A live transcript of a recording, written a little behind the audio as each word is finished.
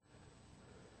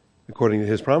According to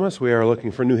his promise, we are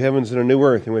looking for new heavens and a new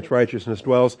earth in which righteousness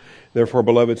dwells. Therefore,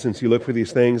 beloved, since you look for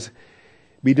these things,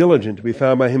 be diligent to be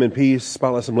found by him in peace,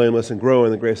 spotless and blameless, and grow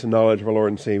in the grace and knowledge of our Lord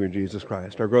and Savior, Jesus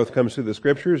Christ. Our growth comes through the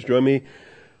Scriptures. Join me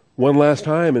one last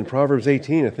time in Proverbs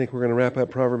 18. I think we're going to wrap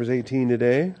up Proverbs 18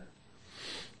 today.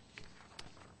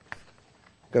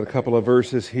 Got a couple of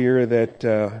verses here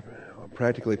that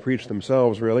practically preach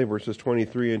themselves, really, verses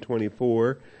 23 and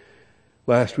 24.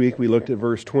 Last week we looked at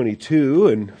verse 22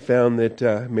 and found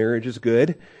that marriage is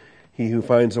good. He who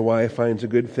finds a wife finds a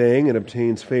good thing and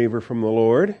obtains favor from the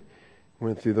Lord.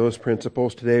 Went through those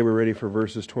principles. Today we're ready for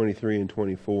verses 23 and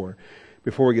 24.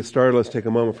 Before we get started, let's take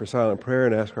a moment for silent prayer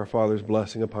and ask our Father's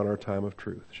blessing upon our time of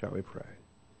truth. Shall we pray?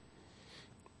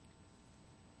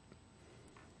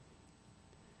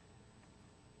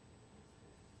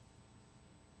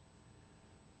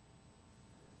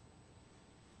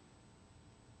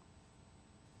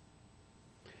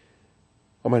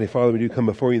 Almighty Father, we do come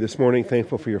before you this morning,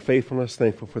 thankful for your faithfulness,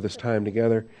 thankful for this time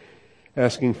together,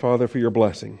 asking, Father, for your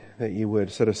blessing, that you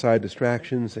would set aside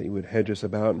distractions, that you would hedge us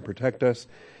about and protect us,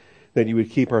 that you would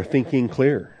keep our thinking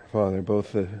clear, Father,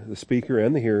 both the speaker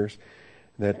and the hearers,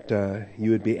 that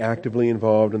you would be actively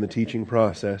involved in the teaching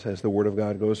process as the Word of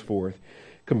God goes forth,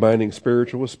 combining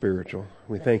spiritual with spiritual.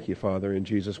 We thank you, Father, in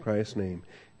Jesus Christ's name.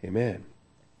 Amen.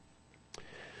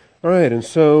 All right, and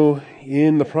so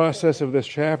in the process of this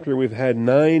chapter, we've had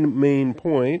 9 main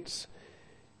points,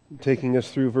 taking us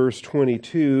through verse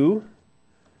 22.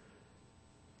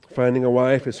 Finding a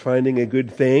wife is finding a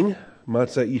good thing,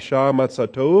 matzah isha, matzah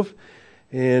tov,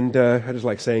 and I just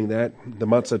like saying that. The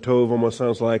matzah tov almost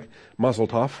sounds like mazel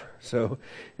tov. So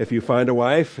if you find a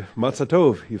wife, matzah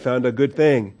tov, you found a good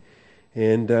thing,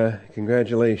 and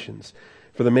congratulations.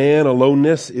 For the man,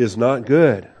 aloneness is not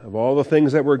good. Of all the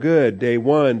things that were good, day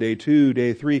 1, day 2,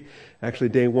 day 3, actually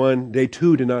day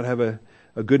 2 did not have a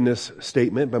goodness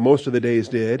statement, but most of the days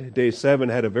did. Day 7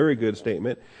 had a very good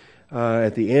statement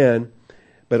at the end.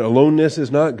 But aloneness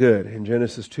is not good in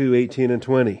Genesis 2, 18 and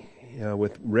 20.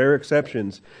 With rare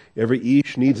exceptions, every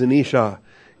ish needs an isha.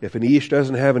 If an ish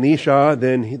doesn't have an isha,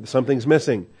 then something's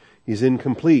missing. He's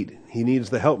incomplete. He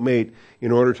needs the helpmate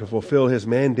in order to fulfill his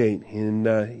mandate in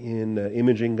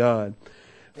imaging God.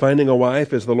 Finding a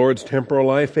wife is the Lord's temporal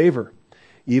life favor,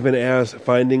 even as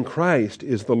finding Christ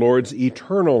is the Lord's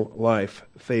eternal life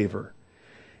favor.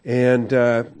 And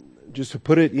just to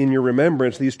put it in your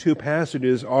remembrance, these two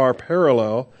passages are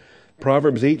parallel.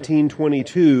 Proverbs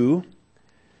 18:22,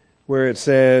 where it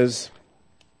says,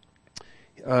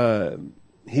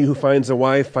 he who finds a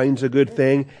wife finds a good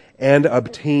thing and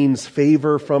obtains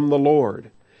favor from the Lord.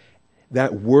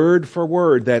 That word for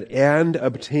word, that and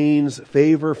obtains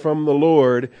favor from the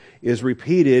Lord, is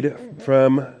repeated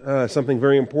from something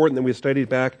very important that we studied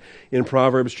back in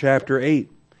Proverbs chapter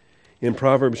 8. In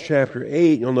Proverbs chapter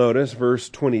 8, you'll notice verse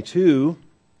 22,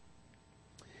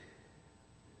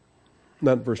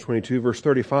 not verse 22, verse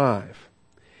 35.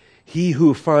 He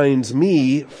who finds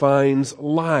me finds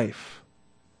life.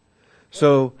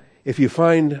 So, if you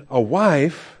find a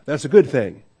wife, that's a good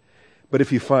thing. But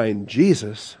if you find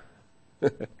Jesus,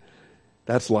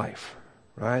 that's life,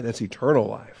 right? That's eternal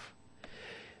life.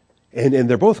 And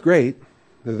they're both great.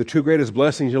 They're the two greatest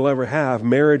blessings you'll ever have.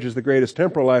 Marriage is the greatest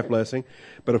temporal life blessing,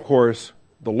 but of course,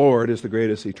 the Lord is the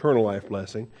greatest eternal life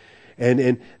blessing.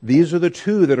 And these are the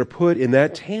two that are put in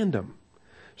that tandem.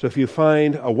 So if you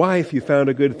find a wife, you found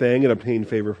a good thing and obtained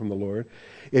favor from the Lord.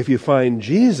 If you find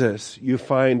Jesus, you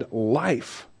find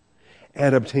life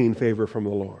and obtain favor from the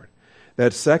Lord.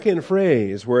 That second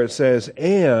phrase where it says,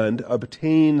 and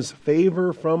obtains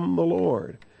favor from the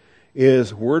Lord,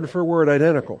 is word for word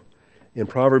identical in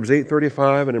Proverbs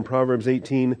 8:35 and in Proverbs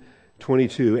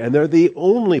 18:22. And they're the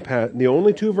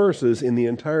only two verses in the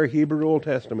entire Hebrew Old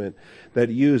Testament that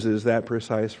uses that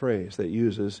precise phrase, that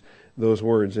uses those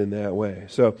words in that way.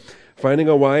 So, finding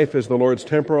a wife is the Lord's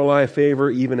temporal life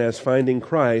favor, even as finding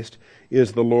Christ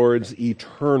is the Lord's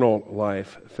eternal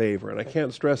life favor. And I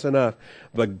can't stress enough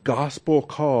the gospel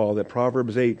call that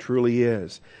Proverbs 8 truly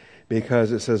is,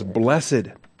 because it says, blessed,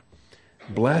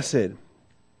 even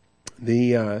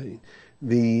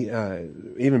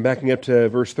backing up to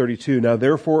verse 32, now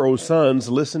therefore, O sons,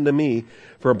 listen to me,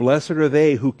 for blessed are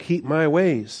they who keep my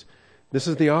ways. This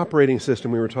is the operating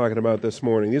system we were talking about this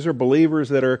morning. These are believers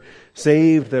that are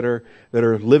saved, that are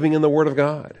living in the Word of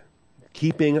God.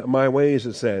 Keeping my ways,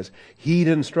 it says. Heed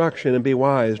instruction and be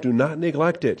wise. Do not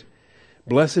neglect it.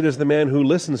 Blessed is the man who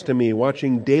listens to me,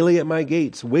 watching daily at my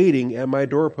gates, waiting at my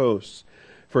doorposts.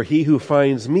 For he who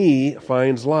finds me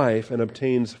finds life and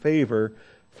obtains favor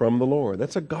from the Lord.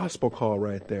 That's a gospel call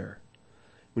right there.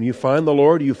 When you find the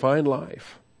Lord, you find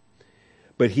life.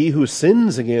 But he who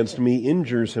sins against me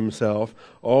injures himself.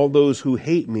 All those who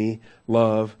hate me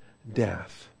love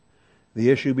death. The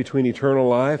issue between eternal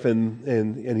life and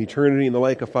eternity in the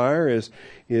lake of fire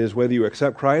is whether you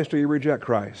accept Christ or you reject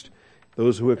Christ.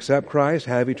 Those who accept Christ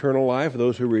have eternal life.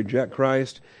 Those who reject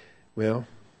Christ, well,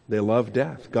 they love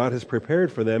death. God has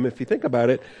prepared for them. If you think about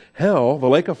it, hell, the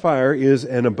lake of fire, is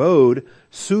an abode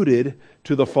suited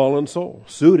to the fallen soul,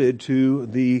 suited to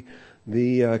the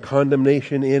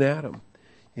condemnation in Adam.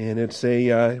 And it's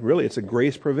it's a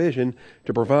grace provision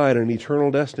to provide an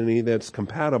eternal destiny that's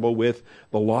compatible with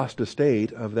the lost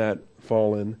estate of that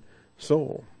fallen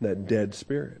soul, that dead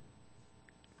spirit.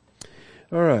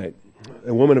 All right.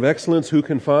 A woman of excellence who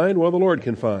can find? Well, the Lord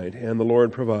can find, and the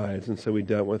Lord provides. And so we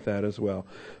dealt with that as well.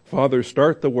 Fathers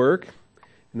start the work.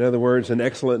 In other words, an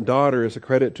excellent daughter is a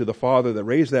credit to the father that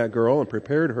raised that girl and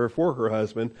prepared her for her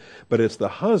husband. But it's the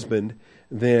husband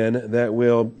then that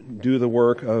will do the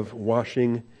work of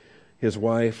washing his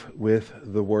wife with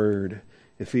the word.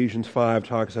 Ephesians 5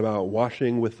 talks about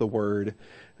washing with the word,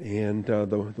 and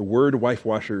the word wife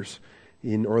washers,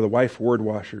 or the wife word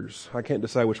washers. I can't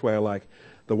decide which way I like.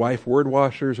 The wife word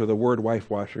washers or the word wife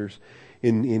washers.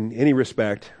 In any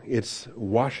respect, it's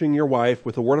washing your wife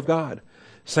with the word of God,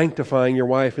 sanctifying your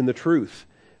wife in the truth,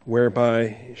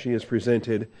 whereby she is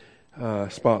presented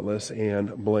spotless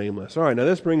and blameless. All right, now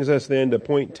this brings us then to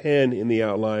point 10 in the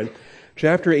outline.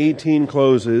 Chapter 18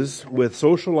 closes with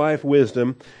social life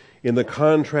wisdom in the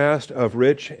contrast of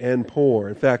rich and poor.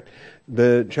 In fact,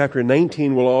 the chapter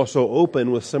 19 will also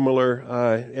open with similar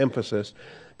emphasis.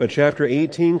 But chapter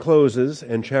 18 closes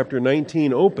and chapter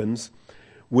 19 opens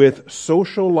with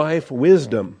social life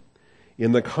wisdom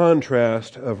in the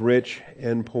contrast of rich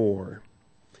and poor.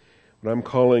 What I'm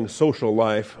calling social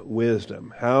life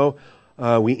wisdom. How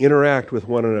we interact with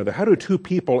one another. How do two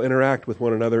people interact with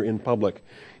one another in public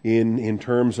in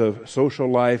terms of social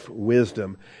life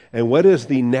wisdom? And what is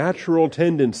the natural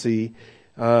tendency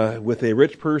with a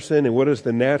rich person, and what is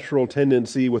the natural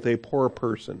tendency with a poor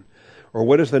person? Or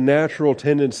what is the natural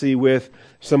tendency with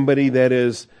somebody that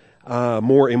is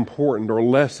more important or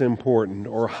less important,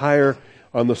 or higher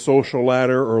on the social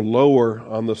ladder or lower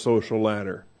on the social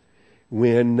ladder?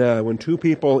 When two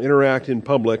people interact in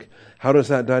public, how does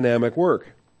that dynamic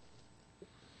work?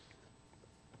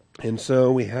 And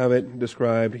so we have it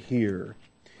described here.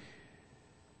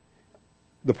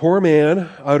 The poor man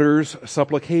utters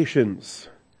supplications,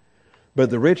 but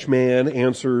the rich man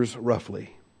answers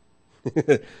roughly.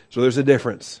 So there's a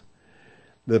difference.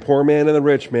 The poor man and the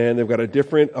rich man, they've got a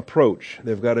different approach.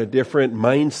 They've got a different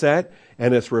mindset,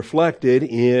 and it's reflected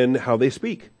in how they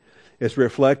speak. It's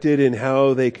reflected in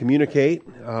how they communicate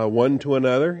one to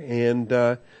another,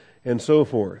 and so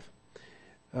forth.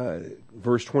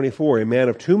 Verse 24, a man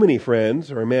of too many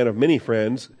friends, or a man of many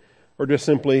friends, or just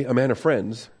simply a man of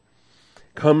friends,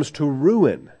 comes to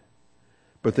ruin.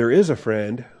 But there is a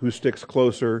friend who sticks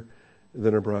closer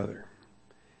than a brother.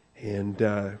 And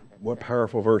what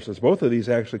powerful verses. Both of these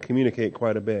actually communicate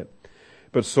quite a bit.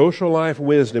 But social life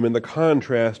wisdom in the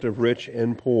contrast of rich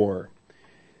and poor.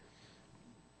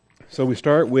 So we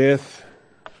start with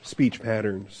speech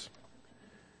patterns.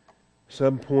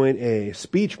 Subpoint A,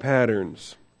 speech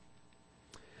patterns.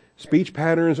 Speech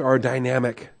patterns are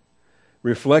dynamic,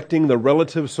 reflecting the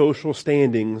relative social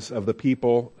standings of the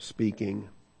people speaking.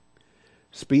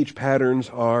 Speech patterns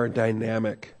are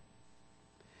dynamic.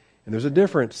 And there's a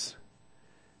difference.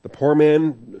 The poor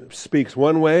man speaks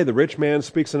one way, the rich man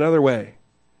speaks another way.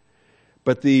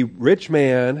 But the rich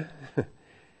man,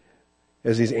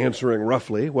 as he's answering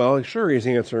roughly, well, sure he's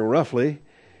answering roughly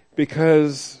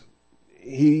because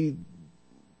he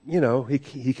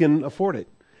can afford it.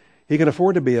 He can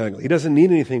afford to be ugly. He doesn't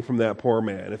need anything from that poor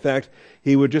man. In fact,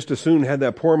 he would just as soon have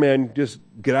that poor man just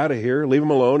get out of here, leave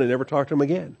him alone, and never talk to him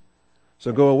again.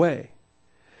 So go away.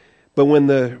 But when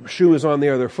the shoe is on the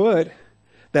other foot,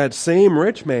 that same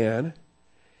rich man,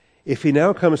 if he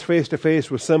now comes face to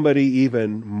face with somebody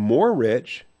even more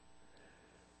rich,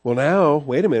 well now,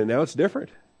 wait a minute, now it's different.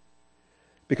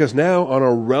 Because now on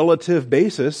a relative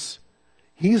basis,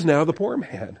 he's now the poor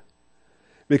man.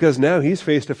 Because now he's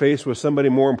face to face with somebody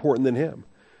more important than him.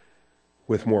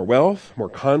 With more wealth, more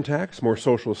contacts, more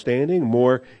social standing,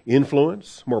 more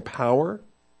influence, more power.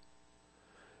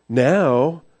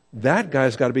 Now, that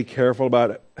guy's got to be careful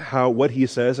about what he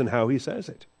says and how he says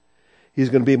it. He's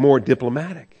going to be more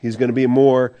diplomatic. He's going to be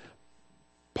more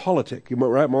politic,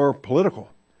 more political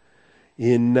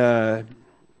in the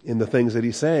things that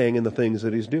he's saying and the things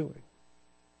that he's doing.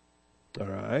 All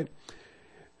right.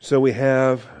 So we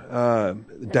have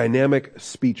dynamic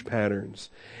speech patterns,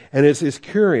 and it's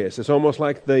curious. It's almost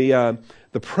like the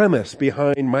premise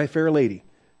behind My Fair Lady.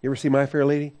 You ever see My Fair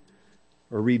Lady?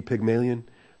 Or read Pygmalion?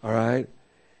 All right.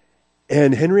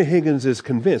 And Henry Higgins is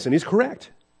convinced, and he's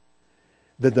correct,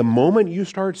 that the moment you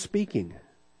start speaking,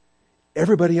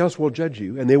 everybody else will judge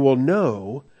you, and they will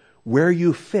know where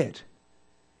you fit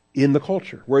in the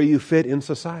culture, where you fit in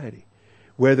society.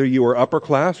 Whether you are upper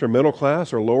class or middle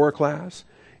class or lower class,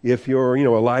 if you're,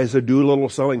 Eliza Doolittle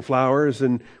selling flowers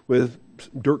and with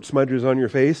dirt smudges on your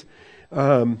face,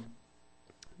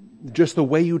 just the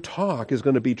way you talk is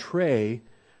going to betray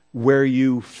where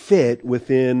you fit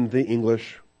within the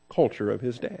English culture of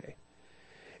his day.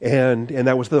 And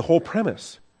that was the whole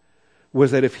premise,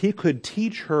 was that if he could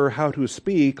teach her how to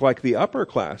speak like the upper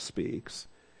class speaks,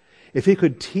 if he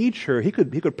could teach her, he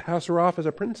could pass her off as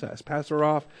a princess, pass her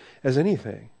off as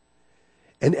anything.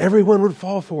 And everyone would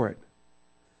fall for it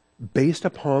based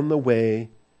upon the way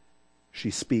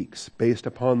she speaks, based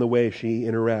upon the way she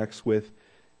interacts with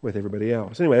everybody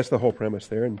else. Anyway, that's the whole premise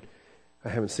there. And I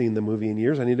haven't seen the movie in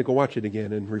years. I need to go watch it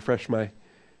again and refresh my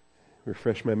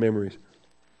memories.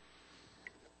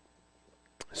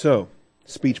 So,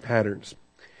 speech patterns.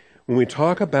 When we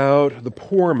talk about the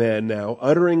poor man now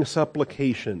uttering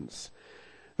supplications,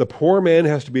 the poor man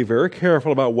has to be very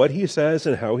careful about what he says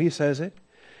and how he says it.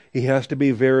 He has to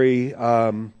be very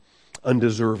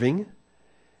undeserving.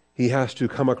 He has to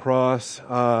come across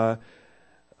on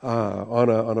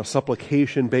a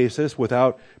supplication basis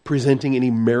without presenting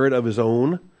any merit of his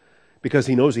own, because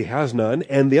he knows he has none,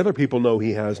 and the other people know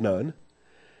he has none.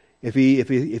 If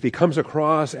he comes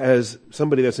across as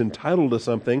somebody that's entitled to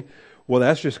something, well,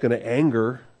 that's just going to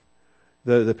anger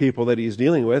the people that he's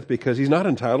dealing with, because he's not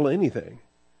entitled to anything.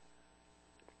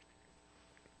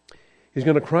 He's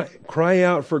going to cry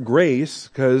out for grace,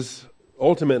 because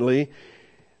ultimately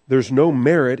there's no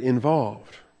merit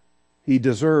involved. He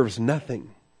deserves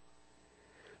nothing.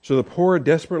 So the poor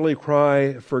desperately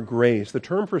cry for grace. The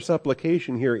term for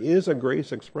supplication here is a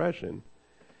grace expression.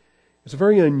 It's a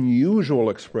very unusual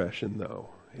expression, though,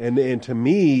 and to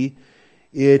me,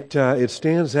 it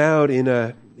stands out in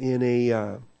a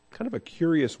kind of a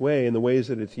curious way in the ways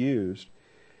that it's used.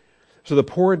 So the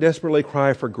poor desperately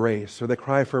cry for grace, or they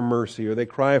cry for mercy, or they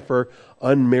cry for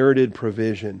unmerited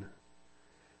provision.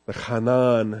 The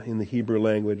chanan in the Hebrew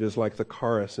language is like the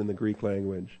charis in the Greek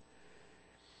language.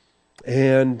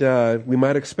 And we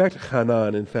might expect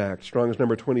chanan, in fact, Strong's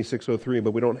number 2603,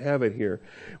 but we don't have it here.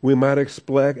 We might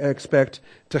expect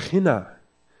techina.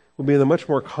 Will be the much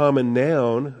more common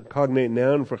noun, cognate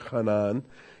noun for chanan,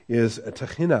 is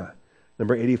techina,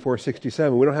 number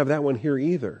 8467. We don't have that one here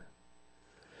either.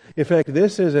 In fact,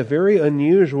 this is a very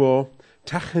unusual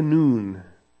tachanun.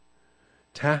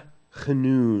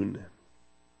 Tachanun.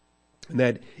 And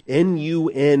that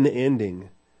N-U-N ending,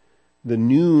 the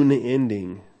noon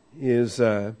ending, is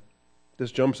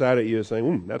this jumps out at you as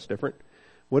saying, that's different.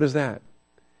 What is that?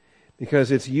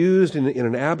 Because it's used in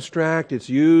an abstract, it's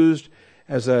used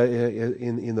as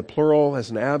in the plural as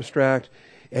an abstract,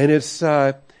 and it's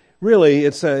really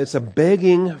it's a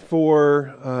begging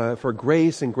for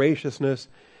grace and graciousness,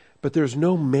 but there's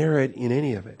no merit in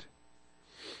any of it.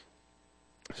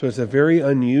 So it's a very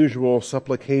unusual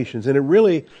supplications, and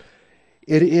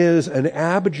it is an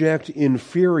abject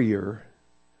inferior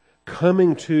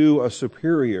coming to a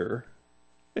superior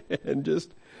and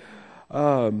just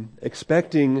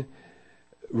expecting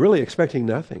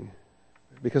nothing,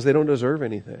 because they don't deserve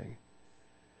anything.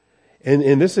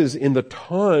 And this is in the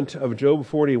taunt of Job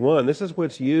 41. This is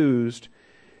what's used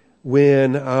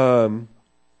when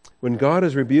God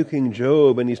is rebuking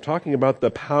Job and he's talking about the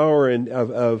power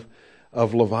of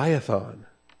Leviathan.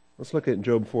 Let's look at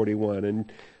Job 41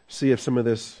 and see if some of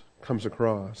this comes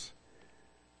across.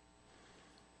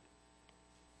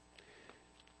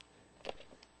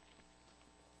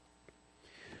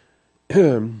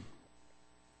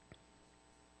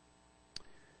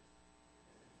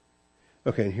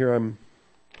 Okay, here I'm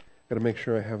got to make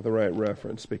sure I have the right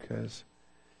reference, because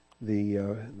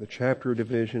the chapter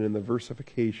division and the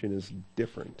versification is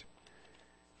different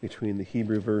between the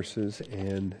Hebrew verses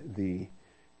and the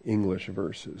English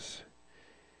verses.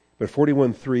 But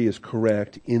 41:3 is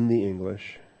correct in the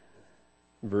English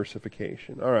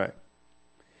versification. All right.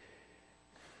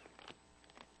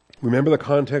 Remember the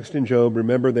context in Job.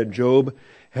 Remember that Job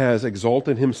has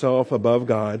exalted himself above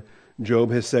God.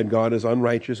 Job has said God is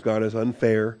unrighteous, God is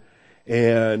unfair.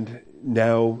 And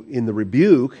now in the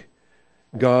rebuke,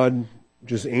 God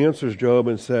just answers Job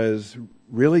and says,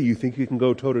 really, you think you can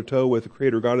go toe-to-toe with the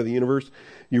creator God of the universe?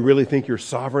 You really think you're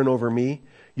sovereign over me?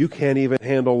 You can't even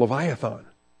handle Leviathan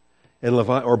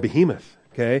or Behemoth.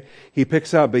 Okay? He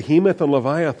picks out Behemoth and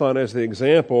Leviathan as the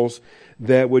examples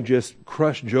that would just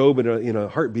crush Job in a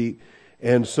heartbeat.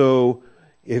 And so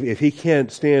if he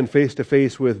can't stand face to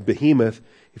face with Behemoth,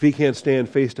 if he can't stand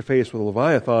face to face with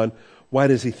Leviathan, why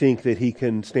does he think that he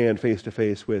can stand face to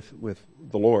face with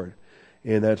the Lord?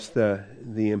 And that's the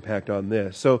impact on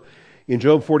this. So in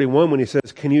Job 41, when he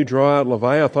says, can you draw out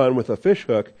Leviathan with a fish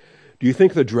hook? Do you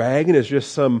think the dragon is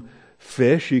just some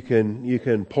fish you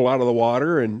can pull out of the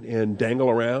water and dangle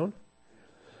around?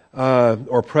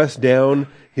 Or press down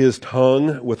his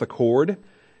tongue with a cord?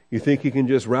 You think you can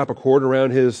just wrap a cord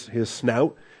around his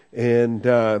snout and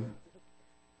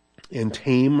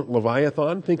tame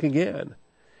Leviathan? Think again.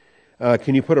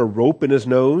 Can you put a rope in his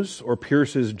nose or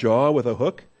pierce his jaw with a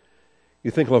hook? You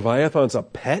think Leviathan's a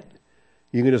pet?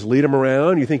 You can just lead him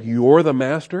around? You think you're the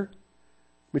master?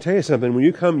 Let me tell you something. When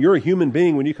you come, you're a human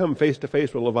being. When you come face to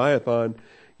face with Leviathan,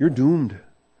 you're doomed.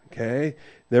 Okay?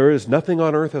 There is nothing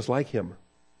on earth that's like him.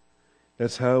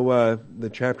 That's how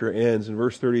the chapter ends in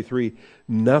verse 33.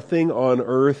 Nothing on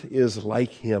earth is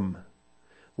like him.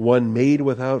 One made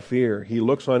without fear. He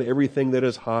looks on everything that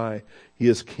is high. He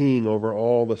is king over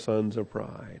all the sons of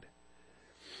pride.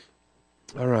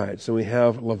 All right, so we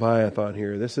have Leviathan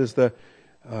here. This is the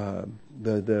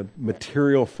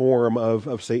material form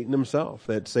of Satan himself.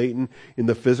 That Satan in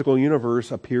the physical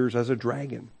universe appears as a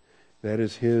dragon. That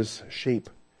is his shape,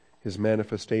 his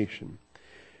manifestation.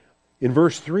 In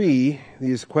verse 3,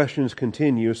 these questions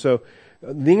continue. So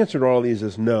the answer to all of these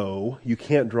is no. You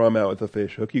can't draw him out with a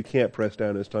fish hook. You can't press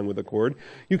down his tongue with a cord.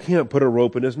 You can't put a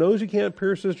rope in his nose. You can't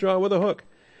pierce his jaw with a hook.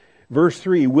 Verse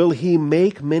 3, will he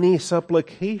make many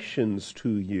supplications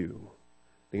to you?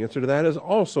 The answer to that is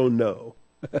also no.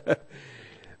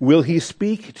 Will he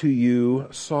speak to you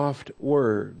soft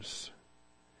words?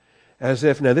 As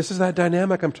if, now this is that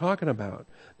dynamic I'm talking about.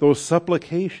 Those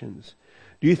supplications.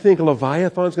 Do you think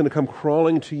Leviathan's going to come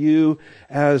crawling to you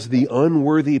as the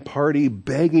unworthy party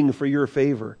begging for your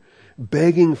favor?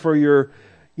 Begging for your,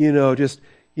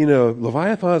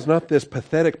 Leviathan's not this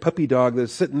pathetic puppy dog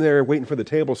that's sitting there waiting for the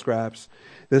table scraps,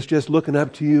 that's just looking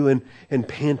up to you and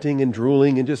panting and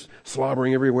drooling and just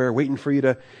slobbering everywhere, waiting for you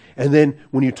to, and then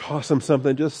when you toss him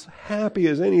something, just happy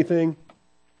as anything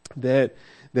that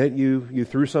you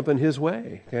threw something his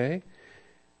way, okay?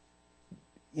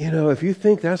 If you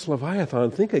think that's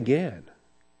Leviathan, think again.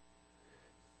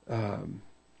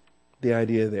 The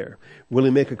idea there. Will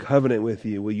he make a covenant with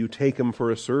you? Will you take him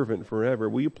for a servant forever?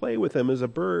 Will you play with him as a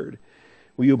bird?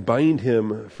 Will you bind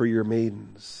him for your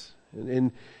maidens?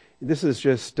 And this is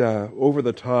just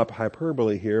over-the-top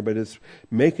hyperbole here, but it's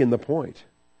making the point.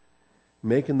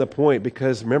 Making the point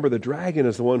because, remember, the dragon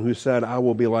is the one who said, I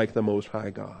will be like the Most High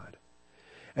God.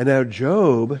 And now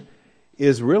Job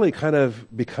is really kind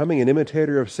of becoming an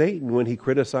imitator of Satan when he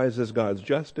criticizes God's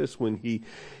justice, when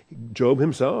Job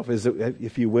himself is,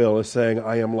 if you will, is saying,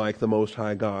 I am like the Most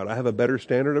High God. I have a better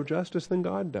standard of justice than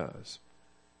God does.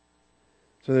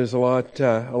 So there's a lot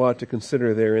to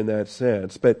consider there in that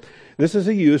sense. But this is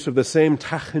a use of the same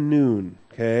tachanun,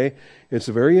 okay? It's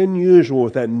very unusual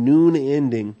with that noon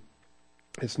ending.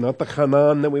 It's not the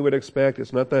chanan that we would expect.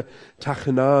 It's not the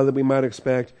tachanah that we might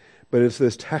expect. But it's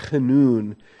this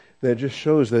tachanun that just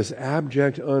shows this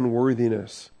abject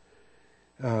unworthiness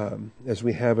as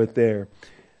we have it there.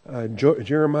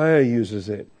 Jeremiah uses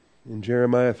it in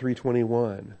Jeremiah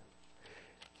 3:21.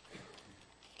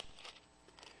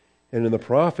 And in the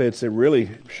prophets, it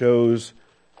really shows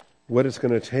what it's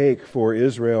going to take for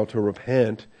Israel to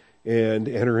repent and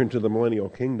enter into the millennial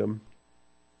kingdom.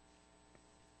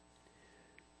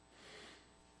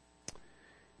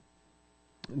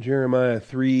 Jeremiah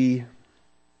 3.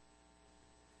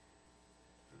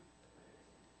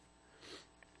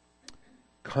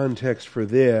 Context for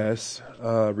this,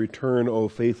 return, O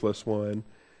faithless one.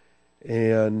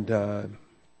 And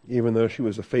even though she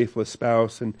was a faithless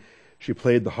spouse and she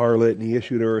played the harlot and he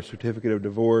issued her a certificate of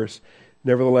divorce,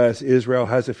 nevertheless, Israel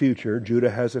has a future, Judah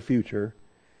has a future,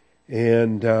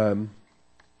 and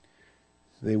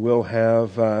they will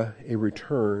have a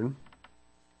return.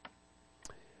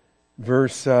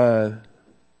 Verse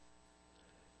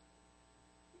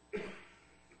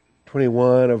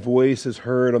 21, a voice is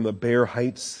heard on the bare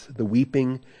heights, the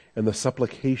weeping and the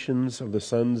supplications of the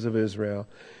sons of Israel,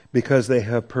 because they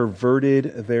have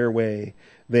perverted their way.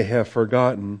 They have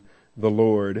forgotten the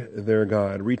Lord their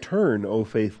God. Return, O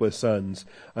faithless sons.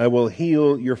 I will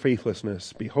heal your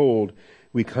faithlessness. Behold,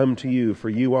 we come to you, for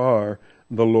you are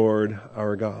the Lord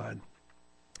our God.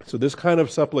 So this kind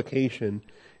of supplication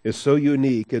is so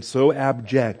unique, it's so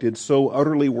abject, it's so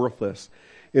utterly worthless.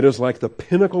 It is like the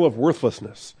pinnacle of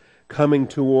worthlessness coming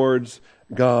towards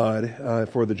God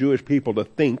for the Jewish people to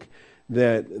think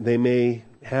that they may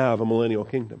have a millennial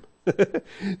kingdom, that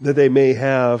they may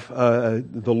have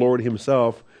the Lord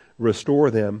himself restore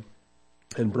them.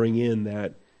 and bring in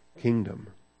that kingdom.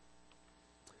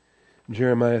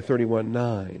 Jeremiah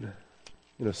 31:9,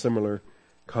 in a similar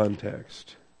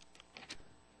context.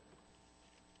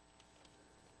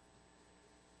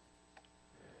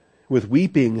 With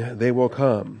weeping they will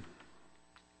come,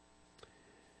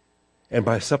 and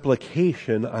by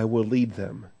supplication I will lead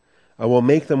them. I will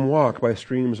make them walk by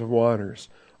streams of waters,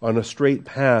 on a straight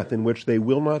path in which they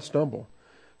will not stumble.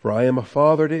 For I am a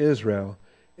father to Israel.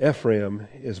 Ephraim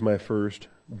is my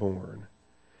firstborn.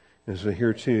 And so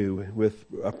here too, with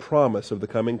a promise of the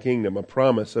coming kingdom, a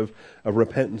promise of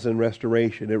repentance and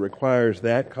restoration, it requires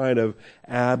that kind of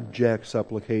abject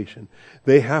supplication.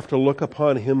 They have to look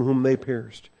upon him whom they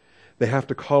pierced. They have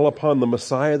to call upon the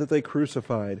Messiah that they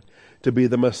crucified to be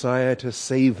the Messiah to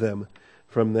save them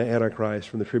from the Antichrist,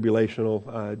 from the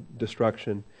tribulational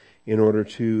destruction, in order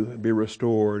to be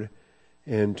restored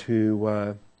and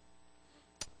to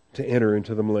enter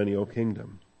into the millennial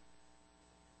kingdom.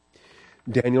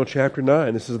 Daniel chapter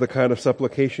 9, this is the kind of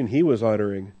supplication he was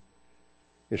uttering.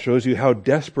 It shows you how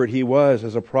desperate he was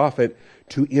as a prophet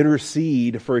to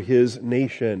intercede for his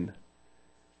nation.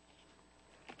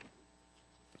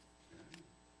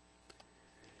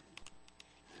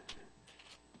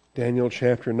 Daniel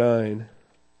chapter 9.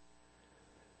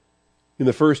 In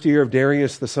the first year of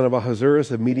Darius, the son of Ahasuerus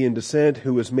of Median descent,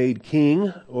 who was made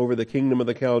king over the kingdom of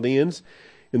the Chaldeans,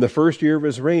 in the first year of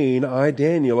his reign, I,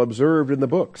 Daniel, observed in the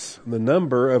books the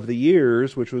number of the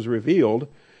years which was revealed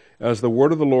as the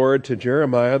word of the Lord to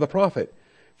Jeremiah the prophet,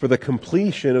 for the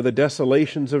completion of the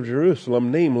desolations of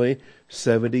Jerusalem, namely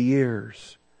 70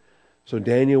 years. So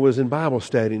Daniel was in Bible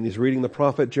study, and he's reading the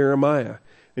prophet Jeremiah,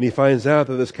 and he finds out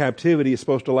that this captivity is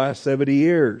supposed to last 70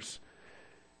 years.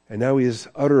 And now he is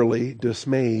utterly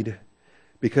dismayed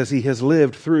because he has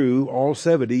lived through all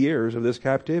 70 years of this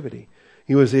captivity.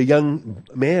 He was a young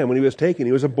man when he was taken.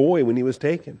 He was a boy when he was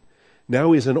taken.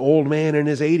 Now he's an old man in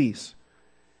his 80s.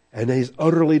 And he's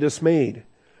utterly dismayed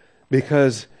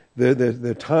because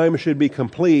the time should be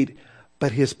complete,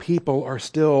 but his people are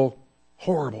still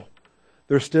horrible.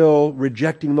 They're still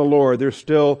rejecting the Lord. They're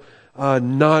still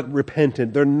not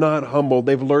repentant. They're not humbled.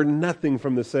 They've learned nothing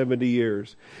from the 70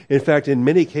 years. In fact, in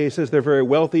many cases, they're very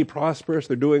wealthy, prosperous.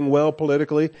 They're doing well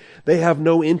politically. They have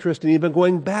no interest in even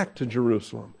going back to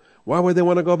Jerusalem. Why would they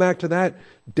want to go back to that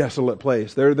desolate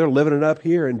place? They're living it up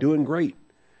here and doing great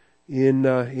in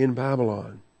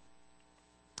Babylon.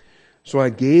 So I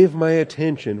gave my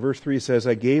attention, verse 3 says,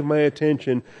 I gave my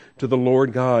attention to the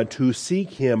Lord God to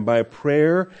seek him by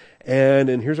prayer and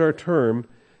here's our term,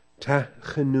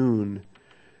 tachanun,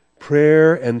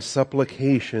 prayer and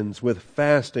supplications with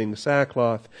fasting,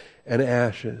 sackcloth, and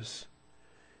ashes.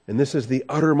 And this is the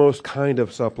uttermost kind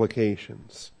of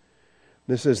supplications.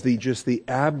 This is just the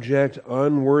abject,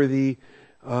 unworthy,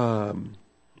 kind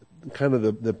of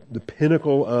the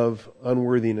pinnacle of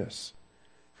unworthiness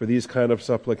for these kind of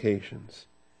supplications.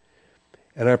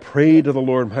 And I prayed to the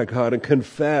Lord my God and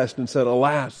confessed and said,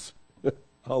 alas,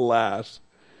 alas,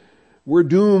 we're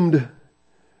doomed.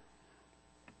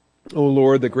 O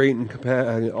Lord, the great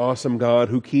and awesome God,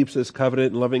 who keeps his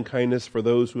covenant and loving kindness for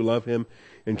those who love him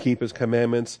and keep his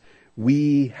commandments,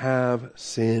 we have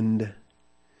sinned,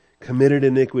 committed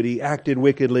iniquity, acted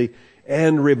wickedly,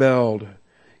 and rebelled,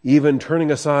 even turning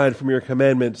aside from your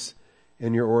commandments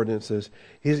and your ordinances.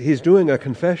 He's doing a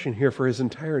confession here for his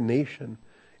entire nation,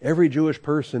 every Jewish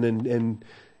person, and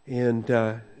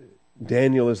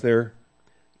Daniel is their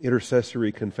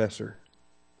intercessory confessor.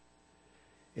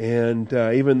 And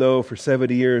even though for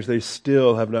 70 years they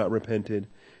still have not repented,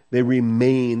 they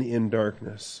remain in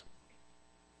darkness.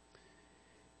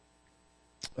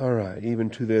 All right, even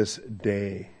to this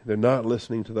day, they're not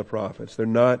listening to the prophets. They're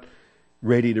not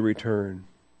ready to return.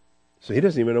 So he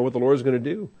doesn't even know what the Lord's going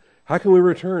to do. How can we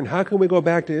return? How can we go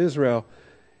back to Israel?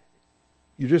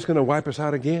 You're just going to wipe us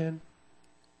out again?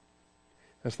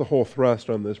 That's the whole thrust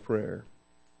on this prayer.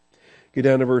 Get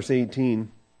down to verse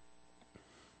 18.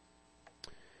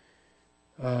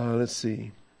 Let's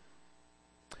see.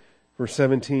 Verse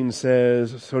 17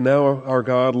 says, So now, our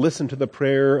God, listen to the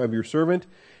prayer of your servant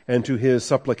and to his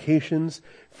supplications,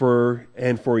 for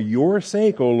your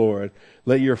sake, O Lord,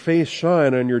 let your face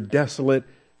shine on your desolate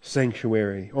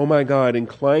sanctuary. O my God,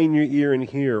 incline your ear and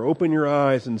hear. Open your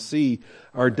eyes and see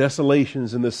our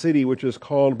desolations in the city which is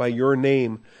called by your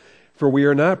name. For we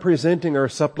are not presenting our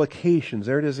supplications.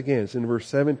 There it is again. It's in verse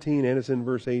 17 and it's in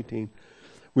verse 18.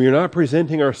 We are not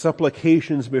presenting our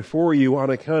supplications before you on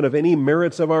account of any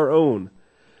merits of our own,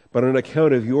 but on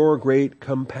account of your great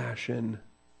compassion.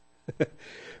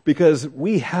 Because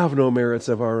we have no merits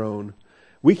of our own.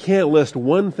 We can't list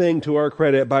one thing to our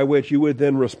credit by which you would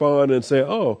then respond and say,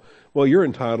 oh, well, you're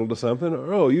entitled to something,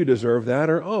 or oh, you deserve that,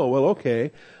 or oh, well,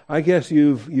 okay, I guess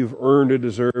you've earned or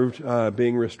deserved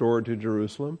being restored to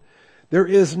Jerusalem. There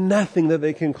is nothing that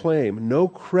they can claim, no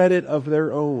credit of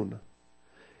their own.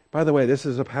 By the way, this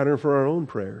is a pattern for our own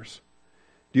prayers.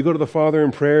 Do you go to the Father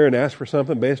in prayer and ask for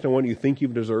something based on what you think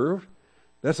you've deserved?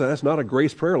 That's not a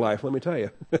grace prayer life, let me tell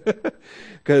you.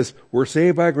 Because we're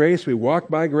saved by grace, we walk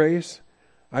by grace.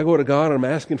 I go to God and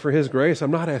I'm asking for His grace.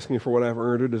 I'm not asking for what I've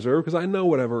earned or deserved because I know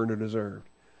what I've earned or deserved.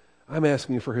 I'm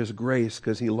asking for His grace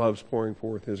because He loves pouring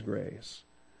forth His grace.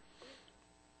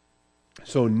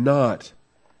 So not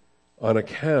on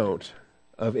account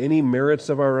of any merits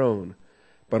of our own,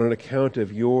 but on account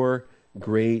of your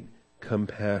great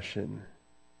compassion.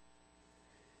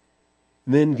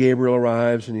 And then Gabriel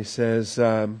arrives and he says,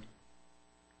 and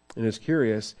it's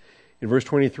curious, in verse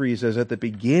 23 he says, at the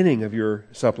beginning of your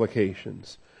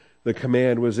supplications, the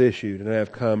command was issued, and I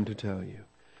have come to tell you.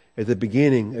 At the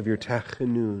beginning of your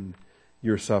tachanun,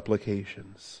 your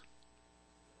supplications.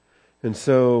 And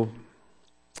so,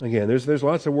 again, there's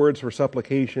lots of words for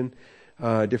supplication,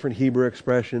 different Hebrew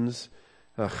expressions.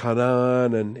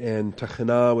 Chanan and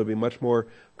tachana would be much more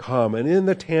common in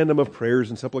the tandem of prayers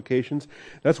and supplications.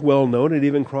 That's well known. It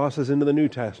even crosses into the New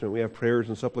Testament. We have prayers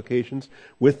and supplications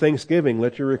with thanksgiving.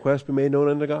 Let your request be made known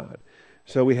unto God.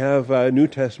 So we have New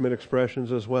Testament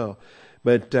expressions as well.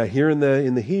 But here in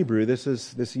the Hebrew,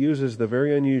 this uses the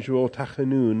very unusual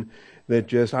tachanun that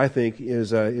just I think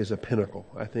is a pinnacle.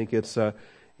 I think it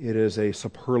is a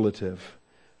superlative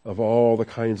of all the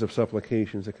kinds of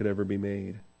supplications that could ever be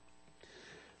made.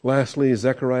 Lastly,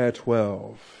 Zechariah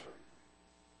 12.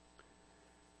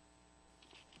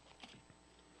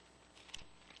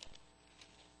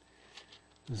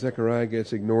 Zechariah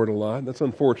gets ignored a lot. That's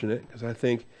unfortunate because I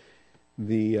think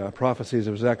the prophecies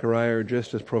of Zechariah are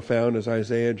just as profound as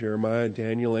Isaiah, Jeremiah,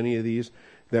 Daniel, any of these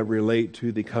that relate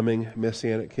to the coming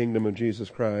messianic kingdom of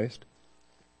Jesus Christ.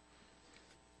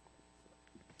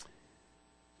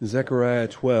 Zechariah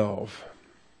 12.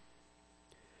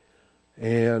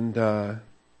 And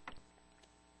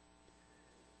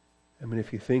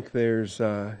if you think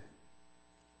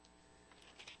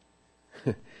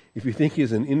if you think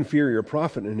he's an inferior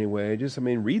prophet in any way,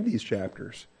 read these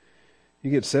chapters. You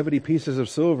get 70 pieces of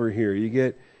silver here. You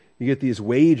get these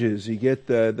wages. You get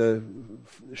the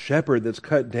shepherd that's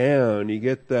cut down. You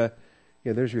get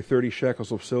there's your 30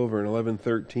 shekels of silver in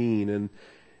 11:13,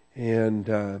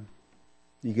 and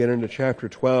you get into chapter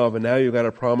 12, and now you've got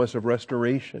a promise of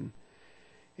restoration.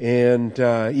 And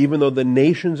even though the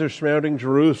nations are surrounding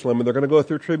Jerusalem and they're going to go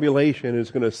through tribulation,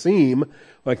 it's going to seem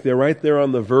like they're right there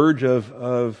on the verge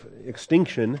of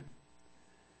extinction.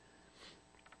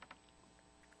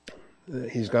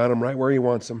 He's got them right where He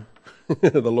wants them,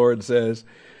 the Lord says.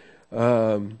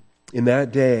 In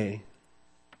that day,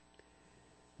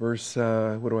 verse,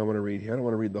 what do I want to read here? I don't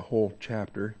want to read the whole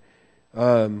chapter.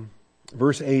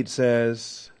 Verse 8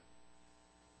 says,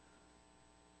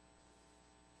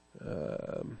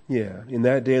 in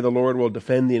that day the Lord will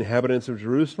defend the inhabitants of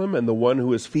Jerusalem, and the one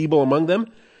who is feeble among them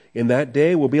in that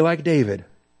day will be like David.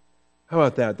 How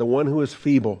about that? The one who is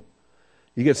feeble.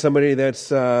 You get somebody that's,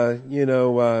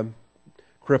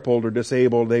 crippled or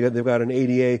disabled. They've got an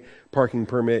ADA parking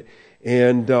permit,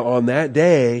 and on that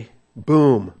day,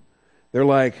 boom, they're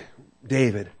like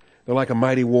David. They're like a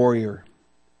mighty warrior.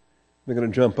 They're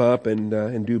going to jump up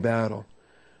and do battle.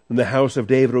 And the house of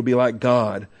David will be like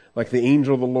God, like the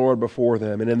angel of the Lord before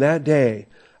them. And in that day,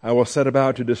 I will set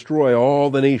about to destroy all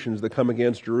the nations that come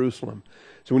against Jerusalem.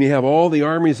 So when you have all the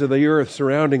armies of the earth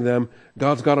surrounding them,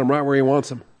 God's got them right where He wants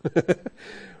them,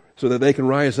 so that they can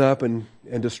rise up and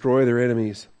destroy their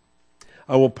enemies.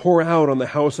 I will pour out on the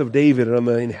house of David and on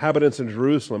the inhabitants of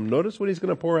Jerusalem. Notice what He's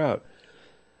going to pour out.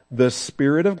 The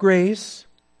spirit of grace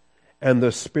and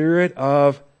the spirit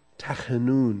of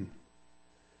tachanun.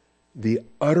 The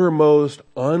uttermost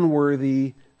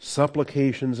unworthy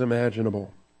supplications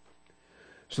imaginable,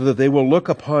 so that they will look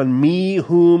upon me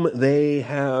whom they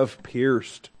have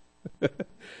pierced.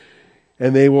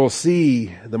 And they will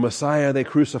see the Messiah they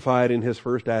crucified in His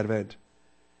first advent.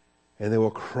 And they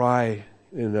will cry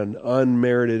in an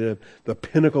unmerited, the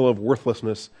pinnacle of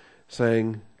worthlessness,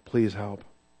 saying, please help.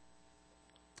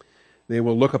 They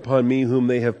will look upon me whom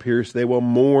they have pierced. They will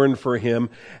mourn for Him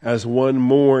as one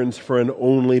mourns for an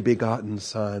only begotten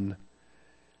son.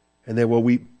 And they will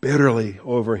weep bitterly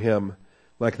over Him,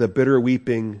 like the bitter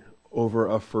weeping over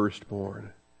a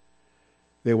firstborn.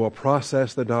 They will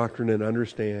process the doctrine and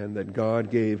understand that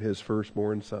God gave His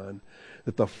firstborn son,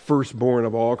 that the firstborn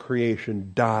of all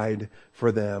creation died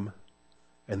for them,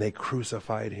 and they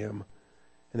crucified Him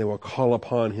And they will call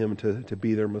upon him to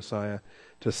be their Messiah,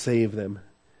 to save them,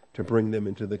 to bring them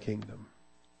into the kingdom.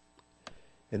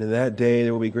 And in that day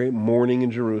there will be great mourning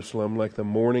in Jerusalem, like the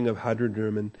mourning of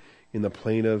Hadradrimmon in the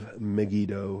plain of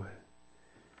Megiddo.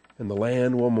 And the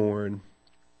land will mourn,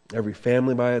 every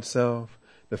family by itself,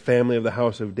 the family of the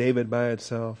house of David by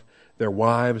itself, their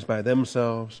wives by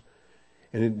themselves.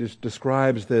 And it just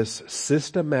describes this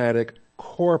systematic,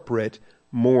 corporate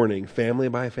mourning, family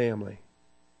by family,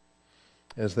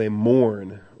 as they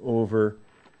mourn over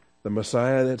the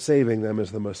Messiah that's saving them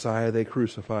as the Messiah they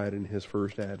crucified in his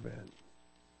first advent.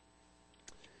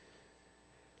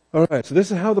 All right, so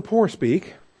this is how the poor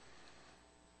speak.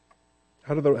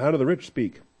 How do the rich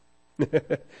speak?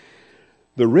 The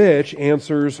rich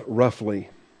answers roughly.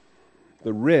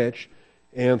 The rich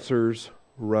answers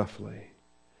roughly.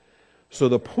 So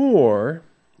the poor,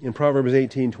 in Proverbs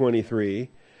 18:23,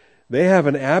 they have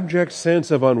an abject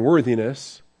sense of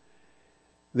unworthiness.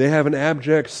 They have an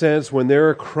abject sense when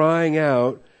they're crying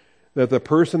out that the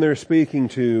person they're speaking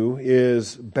to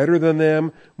is better than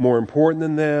them, more important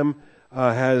than them,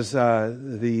 has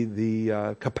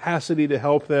the capacity to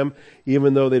help them,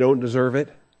 even though they don't deserve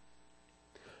it.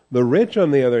 The rich,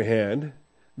 on the other hand,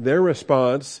 their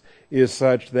response is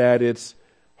such that it's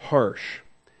harsh,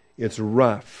 it's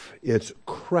rough, it's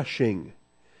crushing.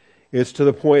 It's to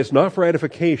the point, it's not for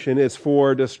edification, it's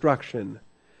for destruction.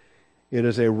 It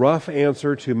is a rough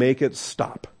answer to make it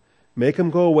stop. Make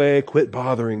them go away, quit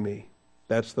bothering me.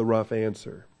 That's the rough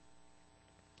answer.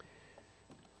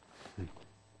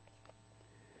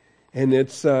 And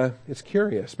it's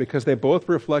curious because they both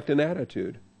reflect an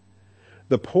attitude.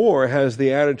 The poor has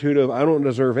the attitude of, I don't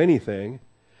deserve anything.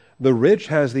 The rich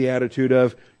has the attitude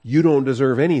of, you don't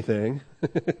deserve anything.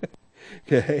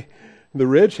 Okay? The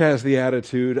rich has the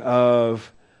attitude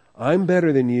of, I'm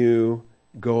better than you,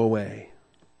 go away.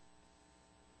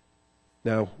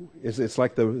 Now, it's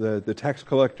like the tax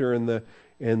collector and the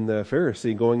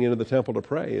Pharisee going into the temple to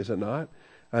pray, is it not?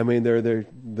 I mean,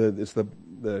 it's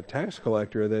the tax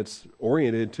collector that's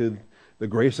oriented to the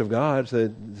grace of God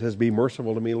that says, be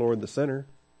merciful to me, Lord, the sinner.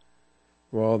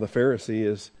 While the Pharisee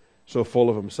is so full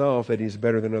of himself that he's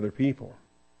better than other people.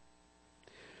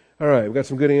 All right, we've got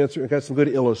some good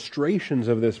illustrations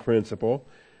of this principle.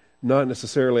 Not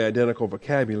necessarily identical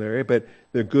vocabulary, but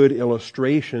they're good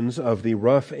illustrations of the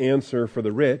rough answer for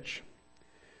the rich.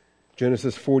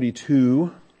 Genesis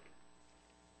 42.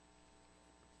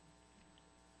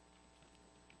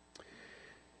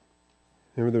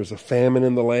 Remember, there was a famine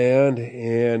in the land,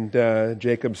 and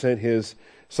Jacob sent his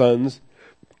sons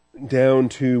down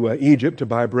to Egypt to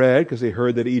buy bread because they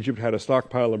heard that Egypt had a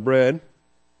stockpile of bread.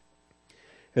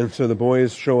 And so the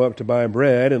boys show up to buy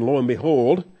bread, and lo and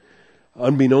behold,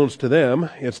 unbeknownst to them,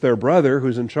 it's their brother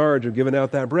who's in charge of giving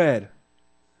out that bread.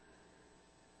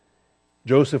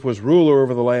 Joseph was ruler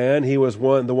over the land. He was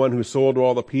the one who sold to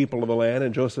all the people of the land,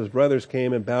 and Joseph's brothers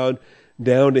came and bowed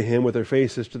down to him with their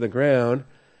faces to the ground.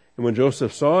 And when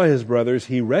Joseph saw his brothers,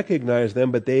 he recognized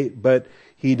them, but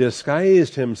he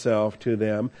disguised himself to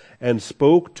them and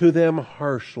spoke to them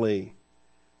harshly.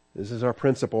 This is our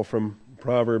principle from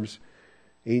Proverbs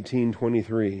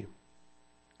 18:23.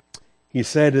 He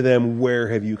said to them, where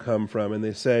have you come from? And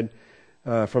they said,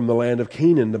 from the land of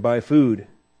Canaan to buy food.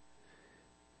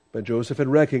 But Joseph had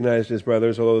recognized his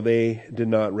brothers, although they did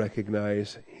not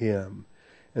recognize him.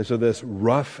 And so this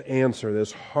rough answer,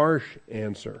 this harsh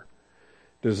answer,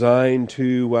 designed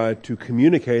to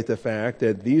communicate the fact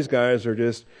that these guys are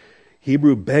just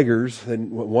Hebrew beggars that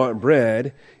want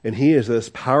bread, and he is this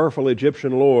powerful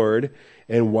Egyptian lord,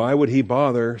 and why would he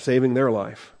bother saving their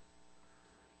life?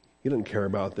 He doesn't care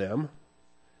about them.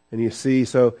 And you see,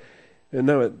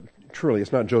 truly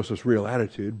it's not Joseph's real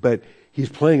attitude, but he's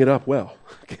playing it up well,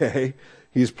 okay?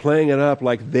 He's playing it up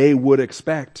like they would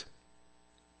expect.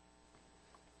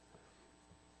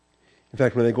 In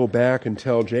fact, when they go back and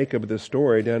tell Jacob this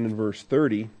story down in verse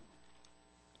 30,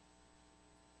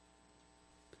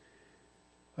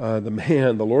 the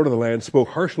man, the Lord of the land, spoke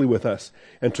harshly with us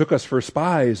and took us for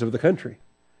spies of the country.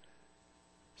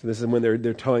 So this is when they're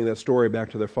telling that story back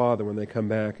to their father when they come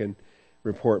back and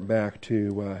report back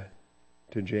to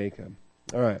Jacob.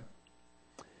 All right.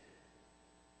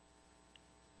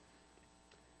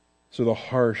 So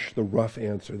the rough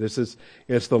answer.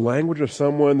 It's the language of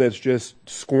someone that's just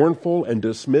scornful and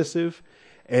dismissive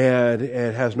and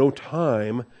has no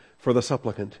time for the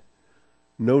supplicant.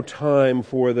 No time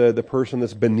for the person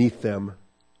that's beneath them.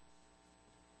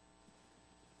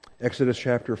 Exodus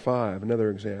chapter 5, another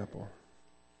example.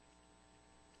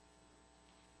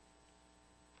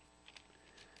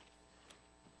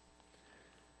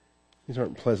 These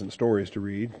aren't pleasant stories to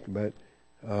read, but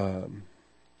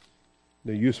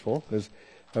They're useful because,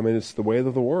 it's the way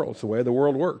of the world. It's the way the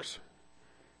world works.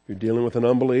 If you're dealing with an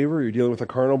unbeliever, you're dealing with a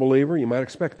carnal believer, you might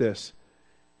expect this.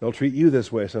 They'll treat you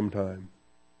this way sometime.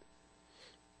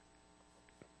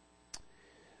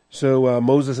 So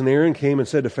Moses and Aaron came and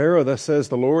said to Pharaoh, "Thus says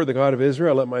the Lord, the God of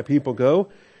Israel, let my people go,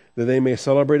 that they may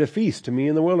celebrate a feast to me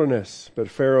in the wilderness." But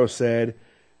Pharaoh said,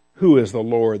 "Who is the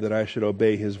Lord that I should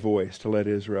obey his voice to let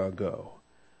Israel go?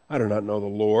 I do not know the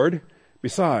Lord.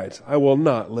 Besides, I will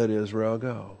not let Israel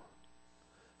go."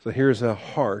 So here's a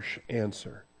harsh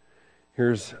answer.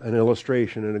 Here's an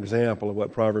illustration, an example of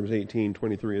what Proverbs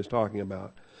 18:23 is talking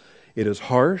about. It is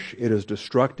harsh, it is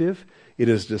destructive, it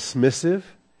is dismissive.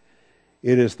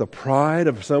 It is the pride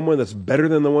of someone that's better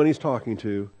than the one he's talking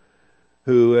to,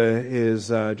 who is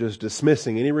just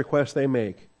dismissing any request they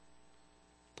make.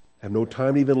 Have no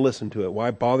time to even listen to it. Why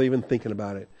bother even thinking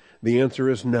about it? The answer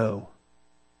is no.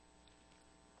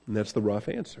 And that's the rough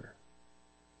answer.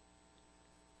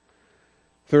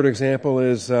 Third example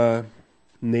is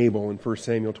Nabal in 1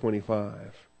 Samuel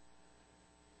 25.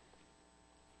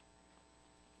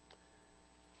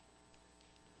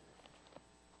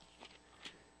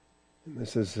 And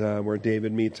this is where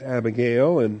David meets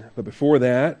Abigail, but before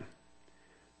that,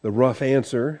 the rough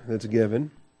answer that's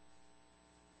given.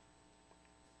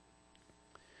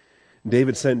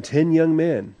 David sent 10 young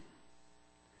men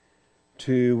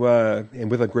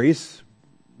and with a grace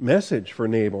message for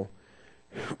Nabal.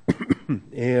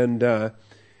 And,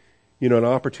 an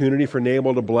opportunity for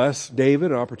Nabal to bless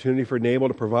David, an opportunity for Nabal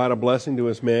to provide a blessing to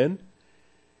his men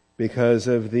because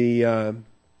of the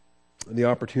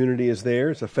opportunity is there.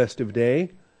 It's a festive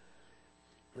day.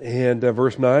 And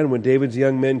verse 9, when David's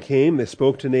young men came, they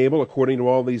spoke to Nabal according to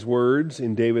all these words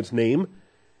in David's name,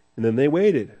 and then they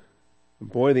waited.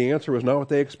 And boy, the answer was not what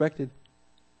they expected.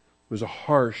 It was a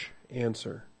harsh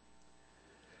answer.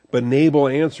 But Nabal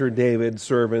answered David's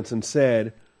servants and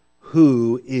said,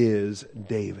 "Who is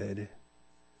David?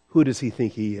 Who does he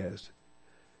think he is?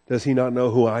 Does he not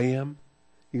know who I am?"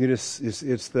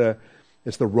 It's the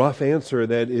rough answer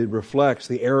that it reflects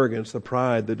the arrogance, the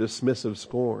pride, the dismissive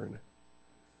scorn.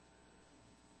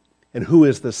 And who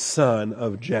is the son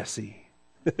of Jesse?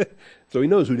 So he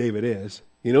knows who David is.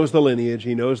 He knows the lineage.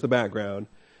 He knows the background.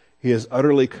 He is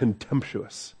utterly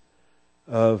contemptuous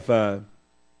of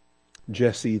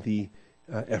Jesse the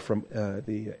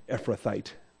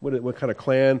Ephrathite. What kind of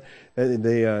clan?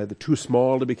 The too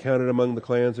small to be counted among the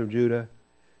clans of Judah.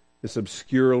 This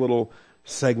obscure little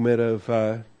segment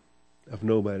of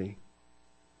nobody.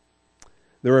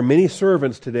 There are many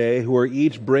servants today who are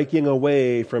each breaking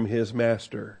away from his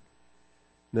master.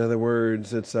 In other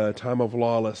words, it's a time of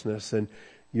lawlessness, and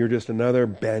you're just another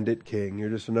bandit king. You're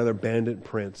just another bandit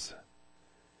prince.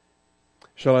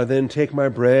 Shall I then take my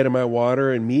bread and my water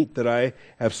and meat that I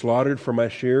have slaughtered for my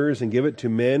shearers and give it to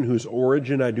men whose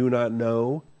origin I do not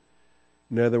know?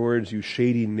 In other words, you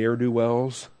shady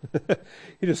ne'er-do-wells.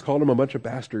 He just called them a bunch of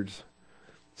bastards.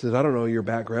 He says, I don't know your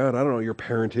background. I don't know your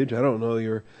parentage. I don't know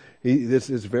your... This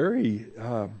is very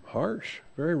harsh,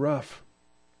 very rough.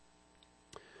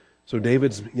 So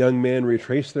David's young men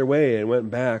retraced their way and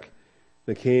went back.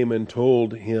 They came and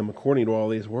told him according to all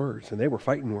these words, and they were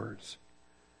fighting words.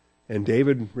 And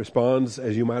David responds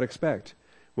as you might expect.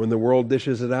 When the world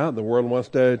dishes it out, the world wants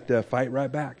to fight right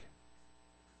back.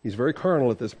 He's very carnal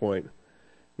at this point.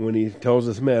 When he tells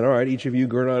his men, all right, each of you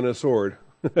gird on a sword.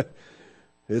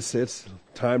 It's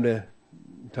time to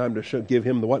give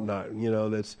him the whatnot.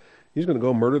 He's going to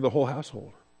go murder the whole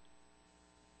household.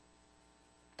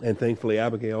 And thankfully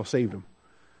Abigail saved him.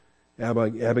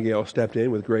 Abigail stepped in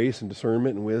with grace and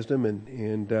discernment and wisdom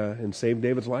and saved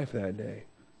David's life that day.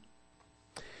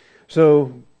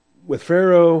 So with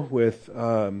Pharaoh, with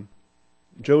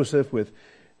Joseph, with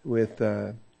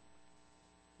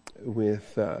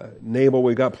Nabal,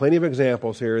 we've got plenty of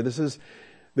examples here. This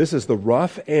is the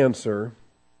rough answer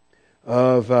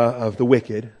of the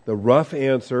wicked, the rough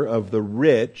answer of the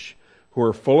rich who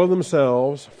are full of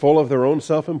themselves, full of their own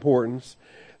self-importance,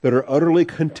 that are utterly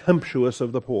contemptuous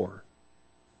of the poor.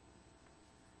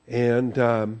 And,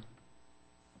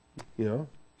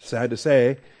 sad to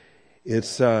say,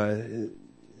 it's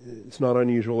not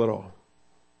unusual at all.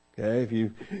 Okay, if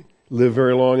you live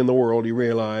very long in the world, you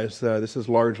realize this is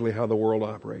largely how the world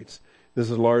operates. This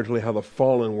is largely how the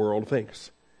fallen world thinks.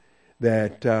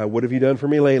 That what have you done for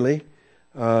me lately?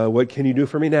 What can you do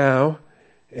for me now?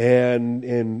 And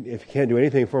if you can't do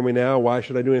anything for me now, why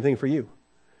should I do anything for you?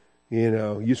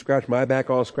 You scratch my back,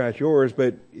 I'll scratch yours.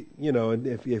 But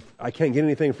if I can't get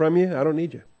anything from you, I don't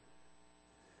need you.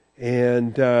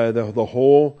 And the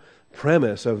whole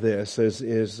premise of this is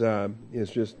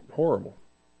just horrible.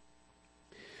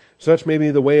 Such may be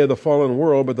the way of the fallen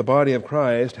world, but the body of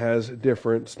Christ has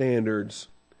different standards.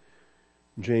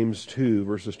 James 2,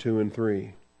 verses 2 and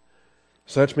 3.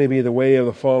 Such may be the way of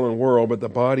the fallen world, but the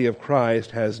body of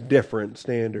Christ has different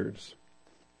standards.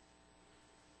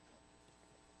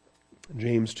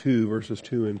 James 2, verses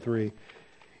 2 and 3.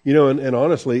 You know, and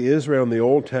honestly, Israel in the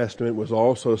Old Testament was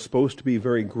also supposed to be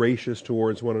very gracious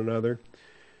towards one another.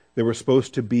 They were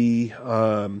supposed to be,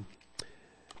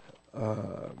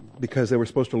 because they were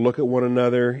supposed to look at one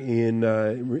another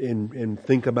and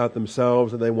think about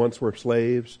themselves that they once were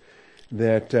slaves,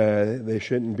 that they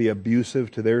shouldn't be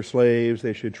abusive to their slaves.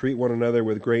 They should treat one another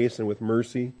with grace and with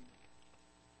mercy.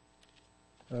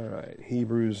 All right,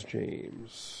 Hebrews,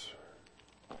 James.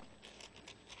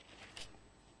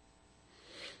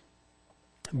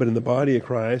 But in the body of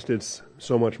Christ, it's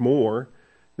so much more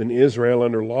than Israel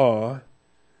under law.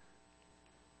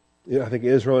 I think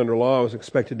Israel under law was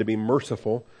expected to be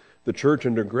merciful. The church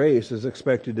under grace is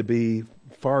expected to be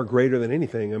far greater than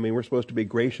anything. I mean, we're supposed to be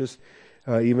gracious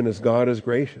even as God is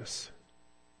gracious.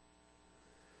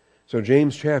 So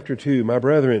James chapter 2, my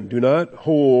brethren, do not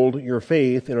hold your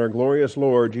faith in our glorious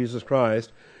Lord Jesus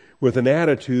Christ with an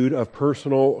attitude of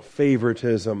personal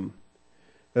favoritism.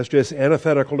 That's just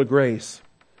antithetical to grace.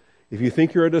 If you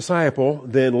think you're a disciple,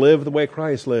 then live the way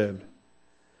Christ lived.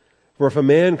 For if a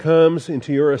man comes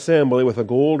into your assembly with a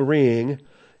gold ring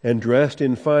and dressed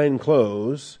in fine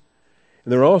clothes,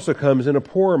 and there also comes in a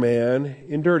poor man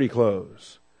in dirty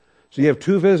clothes. So you have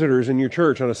two visitors in your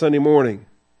church on a Sunday morning,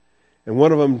 and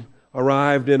one of them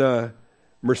arrived in a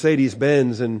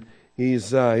Mercedes-Benz, and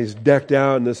he's decked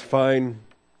out in this fine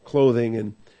clothing,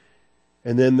 and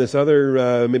then this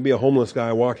other, maybe a homeless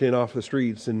guy, walked in off the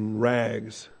streets in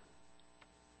rags.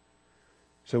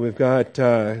 So we've got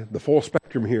the full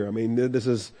spectrum here. I mean, this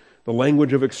is the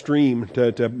language of extreme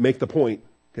to make the point.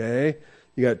 Okay,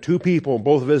 you got two people,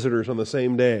 both visitors on the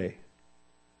same day,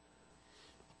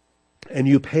 and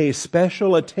you pay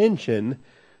special attention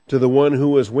to the one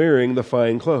who is wearing the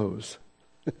fine clothes.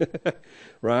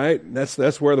 Right?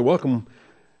 That's where the welcome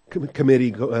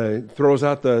committee throws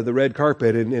out the red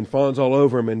carpet and fawns all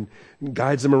over him and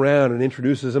guides them around and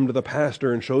introduces them to the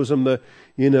pastor and shows them the,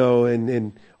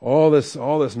 and all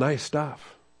this nice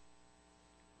stuff.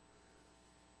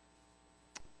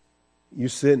 You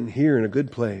sit in here in a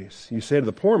good place. You say to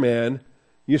the poor man,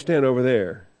 you stand over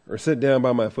there, or sit down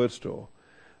by my footstool,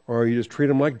 or you just treat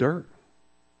him like dirt.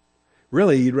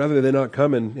 Really, you'd rather than not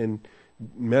come and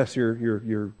mess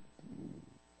your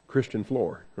Christian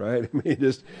floor, right? I mean,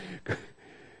 just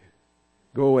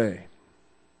go away.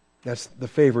 That's the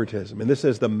favoritism. And this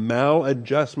is the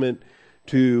maladjustment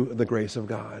to the grace of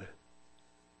God.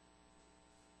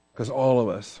 Because all of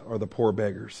us are the poor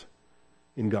beggars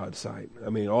in God's sight. I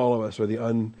mean, all of us are the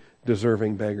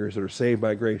undeserving beggars that are saved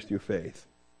by grace through faith.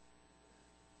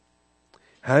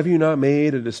 Have you not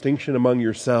made a distinction among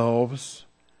yourselves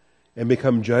and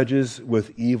become judges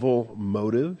with evil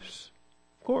motives?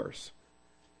 Of course.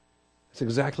 That's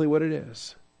exactly what it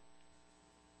is.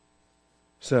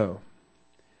 So,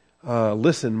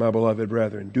 listen, my beloved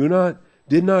brethren.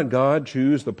 Did not God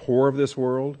choose the poor of this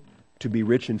world to be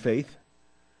rich in faith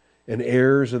and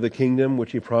heirs of the kingdom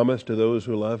which he promised to those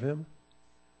who love him?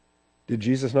 Did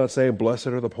Jesus not say, blessed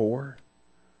are the poor?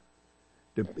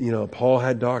 Paul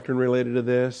had doctrine related to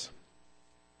this,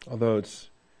 although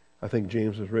I think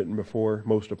James was written before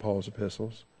most of Paul's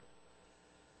epistles.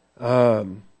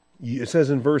 It says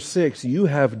in verse 6, you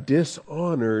have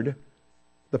dishonored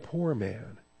the poor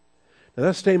man. Now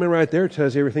that statement right there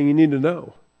tells you everything you need to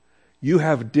know. You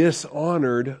have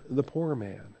dishonored the poor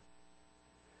man.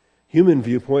 Human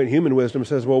viewpoint, human wisdom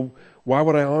says, well, why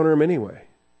would I honor him anyway?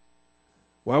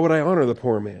 Why would I honor the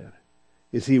poor man?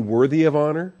 Is he worthy of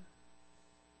honor?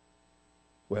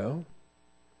 Well,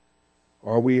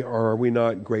 are we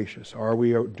not gracious?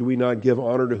 Do we not give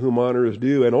honor to whom honor is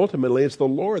due? And ultimately, it's the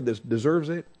Lord that deserves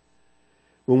it.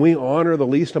 When we honor the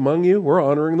least among you, we're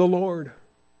honoring the Lord.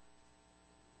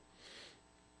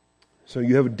 So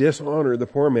you have dishonored the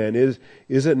poor man.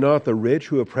 Is it not the rich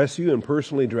who oppress you and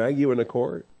personally drag you into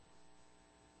court?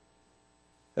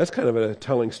 That's kind of a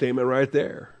telling statement right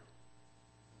there.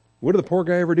 What did the poor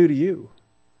guy ever do to you?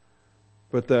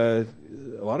 But a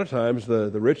lot of times the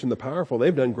rich and the powerful,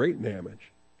 they've done great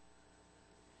damage.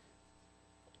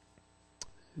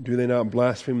 Do they not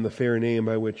blaspheme the fair name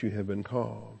by which you have been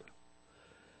called?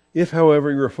 If,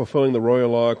 however, you are fulfilling the royal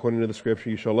law according to the Scripture,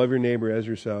 you shall love your neighbor as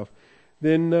yourself,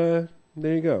 then there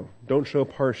you go. Don't show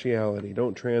partiality.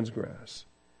 Don't transgress.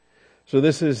 So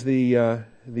this is the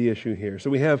issue here. So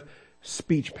we have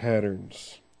speech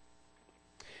patterns.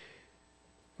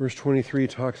 Verse 23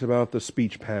 talks about the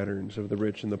speech patterns of the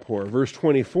rich and the poor. Verse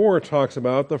 24 talks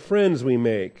about the friends we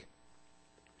make.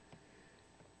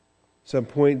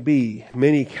 Subpoint B,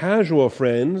 many casual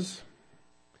friends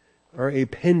are a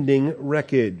pending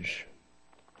wreckage,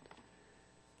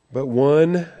 but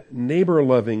one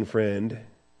neighbor-loving friend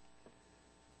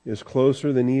is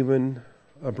closer than even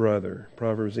a brother.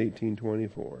 Proverbs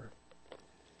 18:24.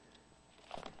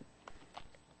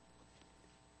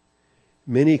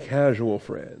 Many casual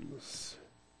friends.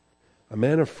 A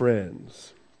man of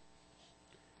friends.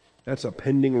 That's a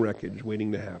pending wreckage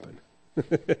waiting to happen.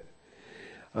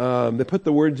 They put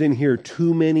the words in here,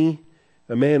 too many.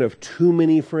 A man of too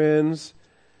many friends.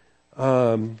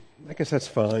 I guess that's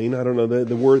fine. I don't know.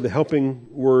 The helping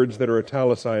words that are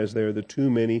italicized there, the too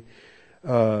many, I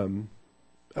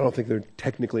don't think they're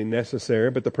technically necessary,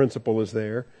 but the principle is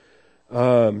there.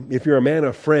 If you're a man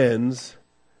of friends,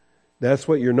 that's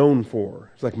what you're known for.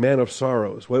 It's like man of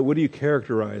sorrows. What do you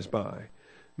characterize by?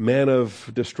 Man of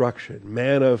destruction,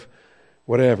 man of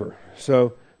whatever.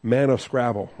 So, man of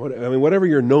Scrabble. Whatever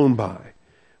you're known by,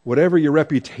 whatever your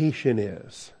reputation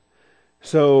is.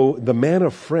 So, the man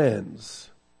of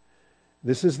friends,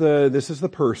 this is the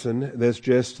person that's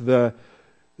just the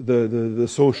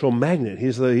social magnet.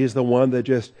 He's the one that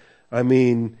just,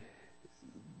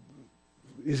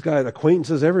 he's got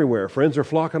acquaintances everywhere. Friends are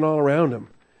flocking all around him.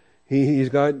 He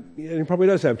probably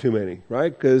does have too many,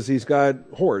 right? Because he's got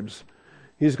hordes.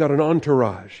 He's got an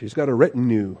entourage. He's got a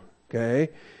retinue, okay?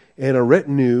 And a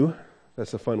retinue,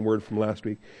 that's a fun word from last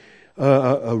week.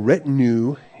 A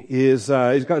retinue is,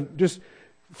 he's got just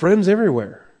friends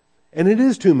everywhere. And it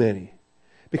is too many.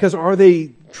 Because are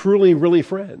they truly, really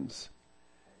friends?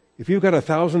 If you've got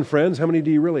 1,000 friends, how many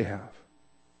do you really have?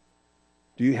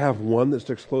 Do you have one that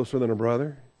sticks closer than a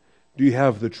brother? Do you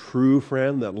have the true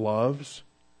friend that loves?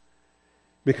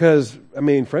 Because,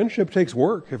 friendship takes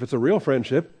work. If it's a real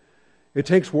friendship, it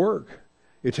takes work.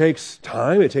 It takes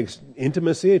time. It takes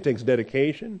intimacy. It takes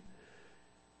dedication.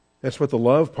 That's what the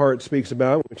love part speaks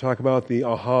about when we talk about the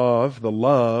ahav, the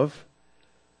love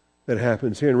that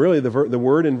happens here. And really, the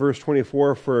word in verse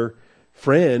 24 for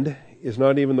friend is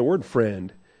not even the word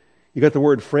friend. You got the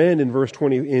word friend in verse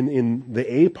 20 in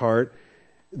the A part.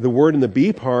 The word in the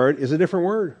B part is a different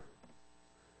word.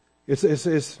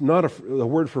 It's not a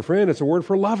word for friend, it's a word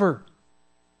for lover.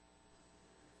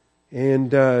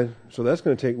 And so that's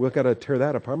going to take, we've got to tear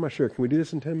that apart. I'm not sure. Can we do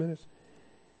this in 10 minutes?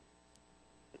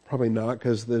 Probably not,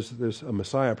 because there's a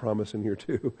Messiah promise in here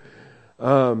too.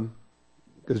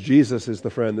 Because Jesus is the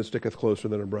friend that sticketh closer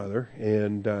than a brother,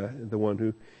 and the one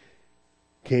who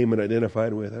came and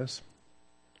identified with us.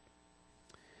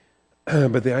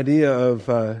 But the idea of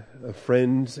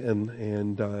friends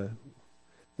and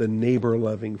the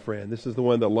neighbor-loving friend. This is the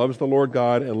one that loves the Lord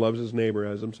God and loves his neighbor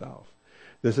as himself.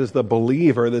 This is the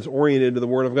believer that's oriented to the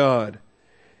Word of God.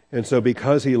 And so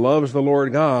because he loves the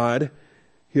Lord God,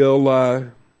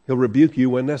 he'll rebuke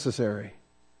you when necessary.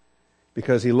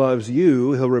 Because he loves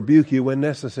you, he'll rebuke you when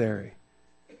necessary.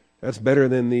 That's better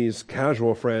than these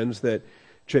casual friends that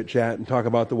chit-chat and talk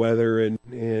about the weather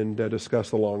and discuss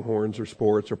the Longhorns or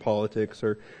sports or politics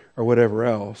or whatever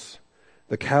else.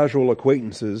 The casual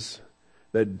acquaintances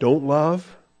that don't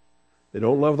love the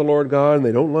Lord God, and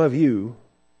they don't love you,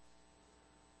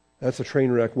 that's a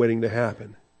train wreck waiting to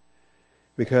happen.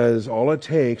 Because all it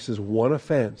takes is one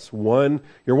offense, you're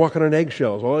walking on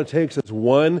eggshells. All it takes is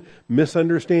one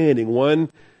misunderstanding,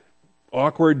 one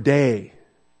awkward day,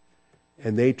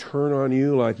 and they turn on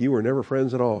you like you were never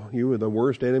friends at all. You were the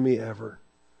worst enemy ever.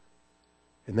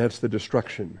 And that's the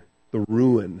destruction, the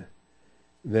ruin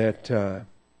that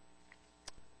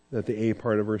the A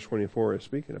part of verse 24 is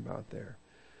speaking about there.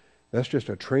 That's just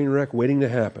a train wreck waiting to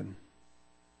happen.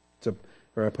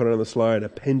 Or I put it on the slide, a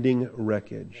pending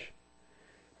wreckage.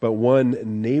 But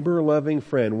one neighbor-loving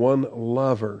friend, one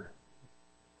lover.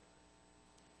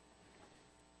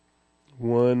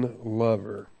 One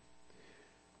lover.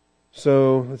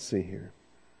 So, let's see here.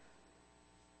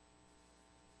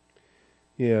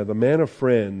 Yeah, the man of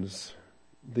friends,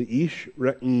 the Ish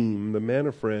Ra'im, the man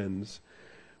of friends,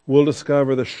 will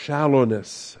discover the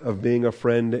shallowness of being a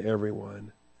friend to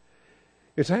everyone.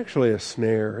 It's actually a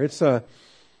snare.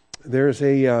 There's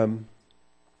an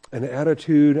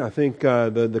attitude, I think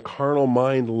the carnal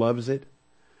mind loves it.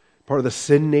 Part of the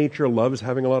sin nature loves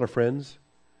having a lot of friends.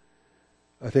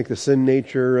 I think the sin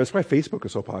nature, that's why Facebook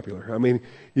is so popular.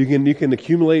 You can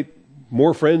accumulate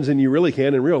more friends than you really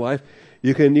can in real life.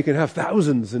 You can have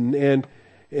thousands and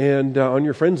on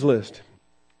your friends list.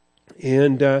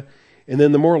 And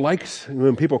then the more likes,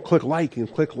 when people click like,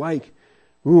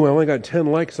 ooh, I only got 10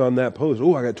 likes on that post.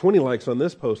 Ooh, I got 20 likes on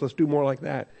this post. Let's do more like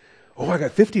that. Oh, I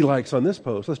got 50 likes on this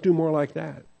post. Let's do more like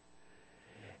that.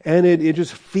 And it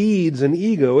just feeds an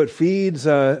ego. It feeds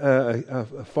a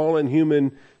fallen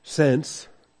human sense.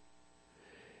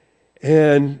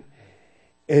 And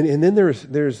then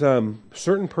there's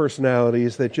certain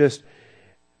personalities that just,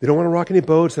 they don't want to rock any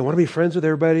boats. They want to be friends with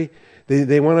everybody.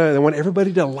 They want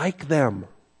everybody to like them.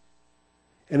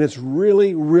 And it's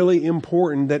really, really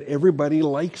important that everybody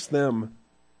likes them.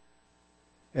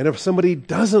 And if somebody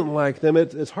doesn't like them,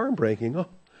 it's heartbreaking. Oh,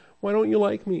 why don't you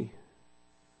like me?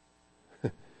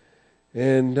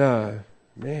 And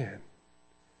man,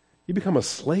 you become a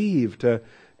slave to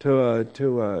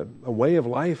a way of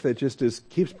life that just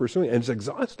keeps pursuing, and it's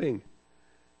exhausting,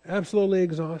 absolutely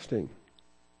exhausting.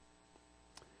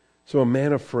 So, a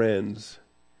man of friends.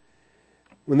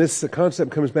 When this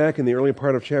concept comes back in the early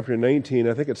part of chapter 19,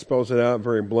 I think it spells it out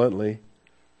very bluntly.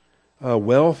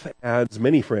 Wealth adds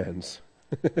many friends.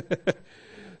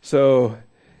 So,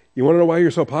 you want to know why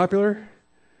you're so popular?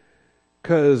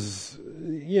 Because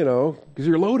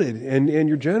you're loaded and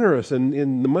you're generous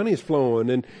and the money's flowing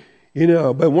and,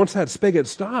 but once that spigot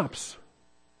stops,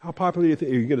 how popular do you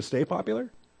think? Are you going to stay popular?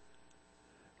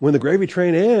 When the gravy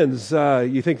train ends,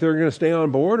 you think they're going to stay on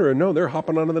board, or no, they're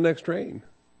hopping onto the next train.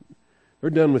 They're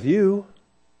done with you.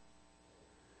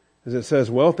 As it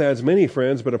says, wealth adds many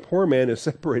friends, but a poor man is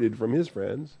separated from his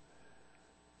friends.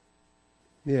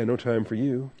 Yeah, no time for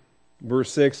you.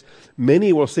 Verse 6,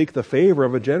 many will seek the favor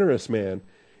of a generous man,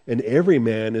 and every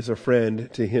man is a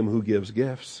friend to him who gives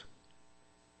gifts.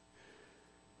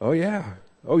 Oh, yeah.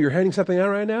 Oh, you're handing something out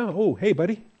right now? Oh, hey,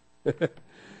 buddy. That's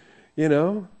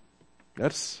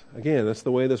the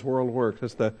way this world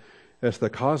works. That's the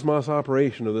cosmos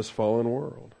operation of this fallen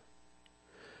world.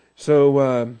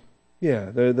 So,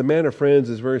 the man of friends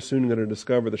is very soon going to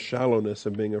discover the shallowness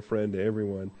of being a friend to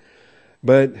everyone.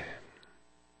 But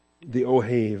the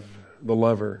ohev, the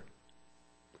lover,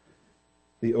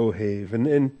 the ohev.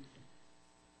 And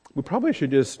we probably should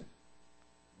just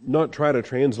not try to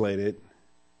translate it,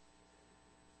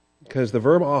 because the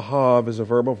verb ahav is a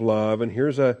verb of love, and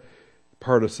here's a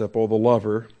participle, the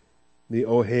lover, the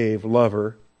ohev,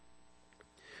 lover.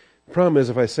 The problem is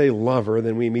if I say lover,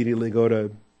 then we immediately go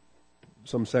to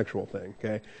some sexual thing,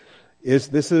 okay?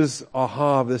 This is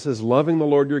ahav, this is loving the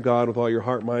Lord your God with all your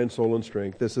heart, mind, soul, and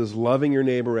strength. This is loving your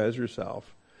neighbor as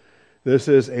yourself. This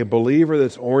is a believer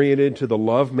that's oriented to the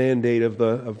love mandate of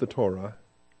the Torah.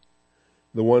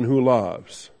 The one who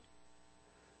loves.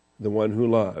 The one who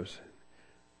loves.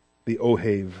 The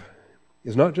ohev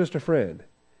is not just a friend.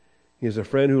 He is a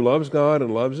friend who loves God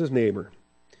and loves his neighbor.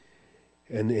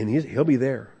 And he'll be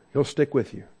there. He'll stick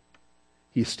with you.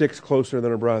 He sticks closer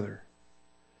than a brother.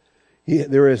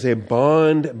 There is a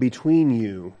bond between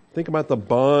you. Think about the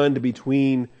bond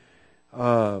between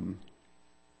Caleb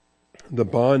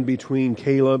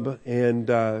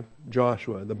and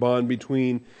Joshua, the bond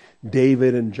between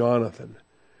David and Jonathan,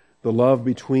 the love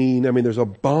between, there's a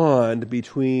bond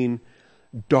between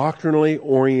doctrinally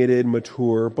oriented,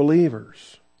 mature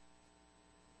believers.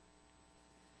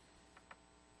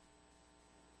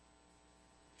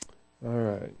 All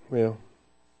right, well,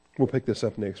 we'll pick this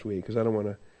up next week because I don't want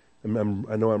to,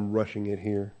 I know I'm rushing it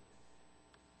here.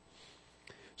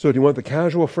 So do you want the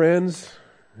casual friends?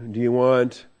 Do you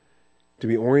want to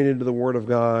be oriented to the Word of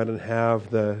God and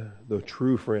have the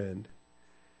true friend?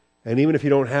 And even if you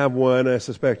don't have one, I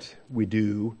suspect we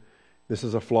do. This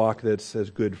is a flock that's as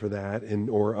good for that,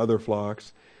 or other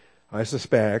flocks. I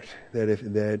suspect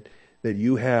that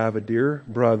you have a dear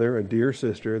brother, a dear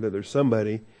sister, that there's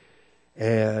somebody,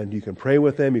 and you can pray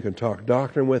with them, you can talk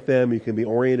doctrine with them, you can be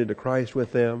oriented to Christ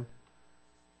with them.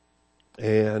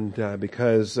 And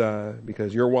because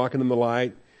you're walking in the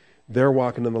light, they're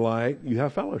walking in the light, you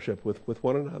have fellowship with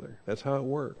one another. That's how it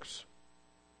works.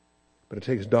 But it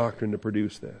takes doctrine to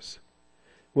produce this.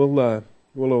 We'll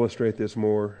illustrate this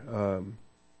more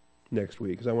next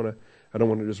week, because I don't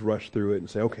want to just rush through it and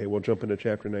say, okay, we'll jump into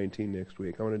chapter 19 next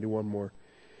week. I want to do one more.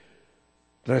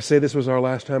 Did I say this was our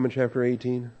last time in chapter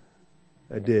 18?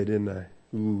 I did, didn't I?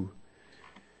 Ooh.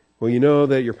 Well, you know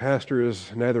that your pastor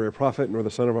is neither a prophet nor the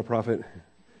son of a prophet.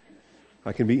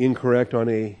 I can be incorrect on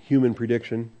a human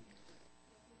prediction.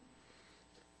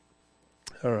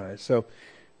 All right, so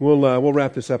we'll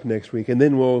wrap this up next week, and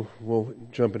then we'll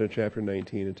jump into chapter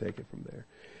 19 and take it from there.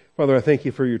 Father, I thank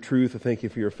you for your truth. I thank you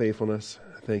for your faithfulness.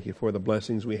 I thank you for the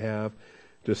blessings we have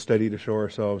to study to show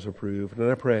ourselves approved. And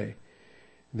I pray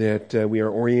that we are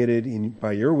oriented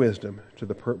by your wisdom to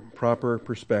the proper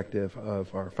perspective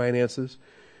of our finances,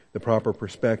 the proper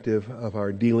perspective of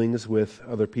our dealings with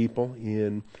other people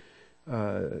in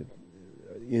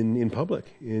public,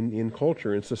 in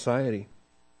culture, in society.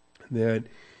 That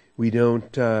We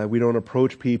don't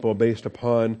approach people based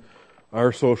upon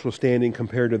our social standing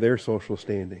compared to their social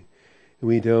standing.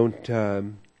 We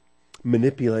don't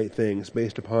manipulate things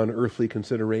based upon earthly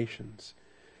considerations.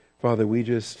 Father, we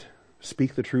just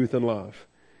speak the truth in love.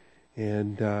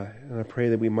 And I pray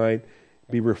that we might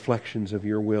be reflections of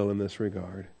your will in this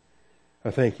regard. I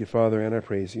thank you, Father, and I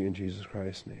praise you in Jesus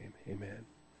Christ's name. Amen.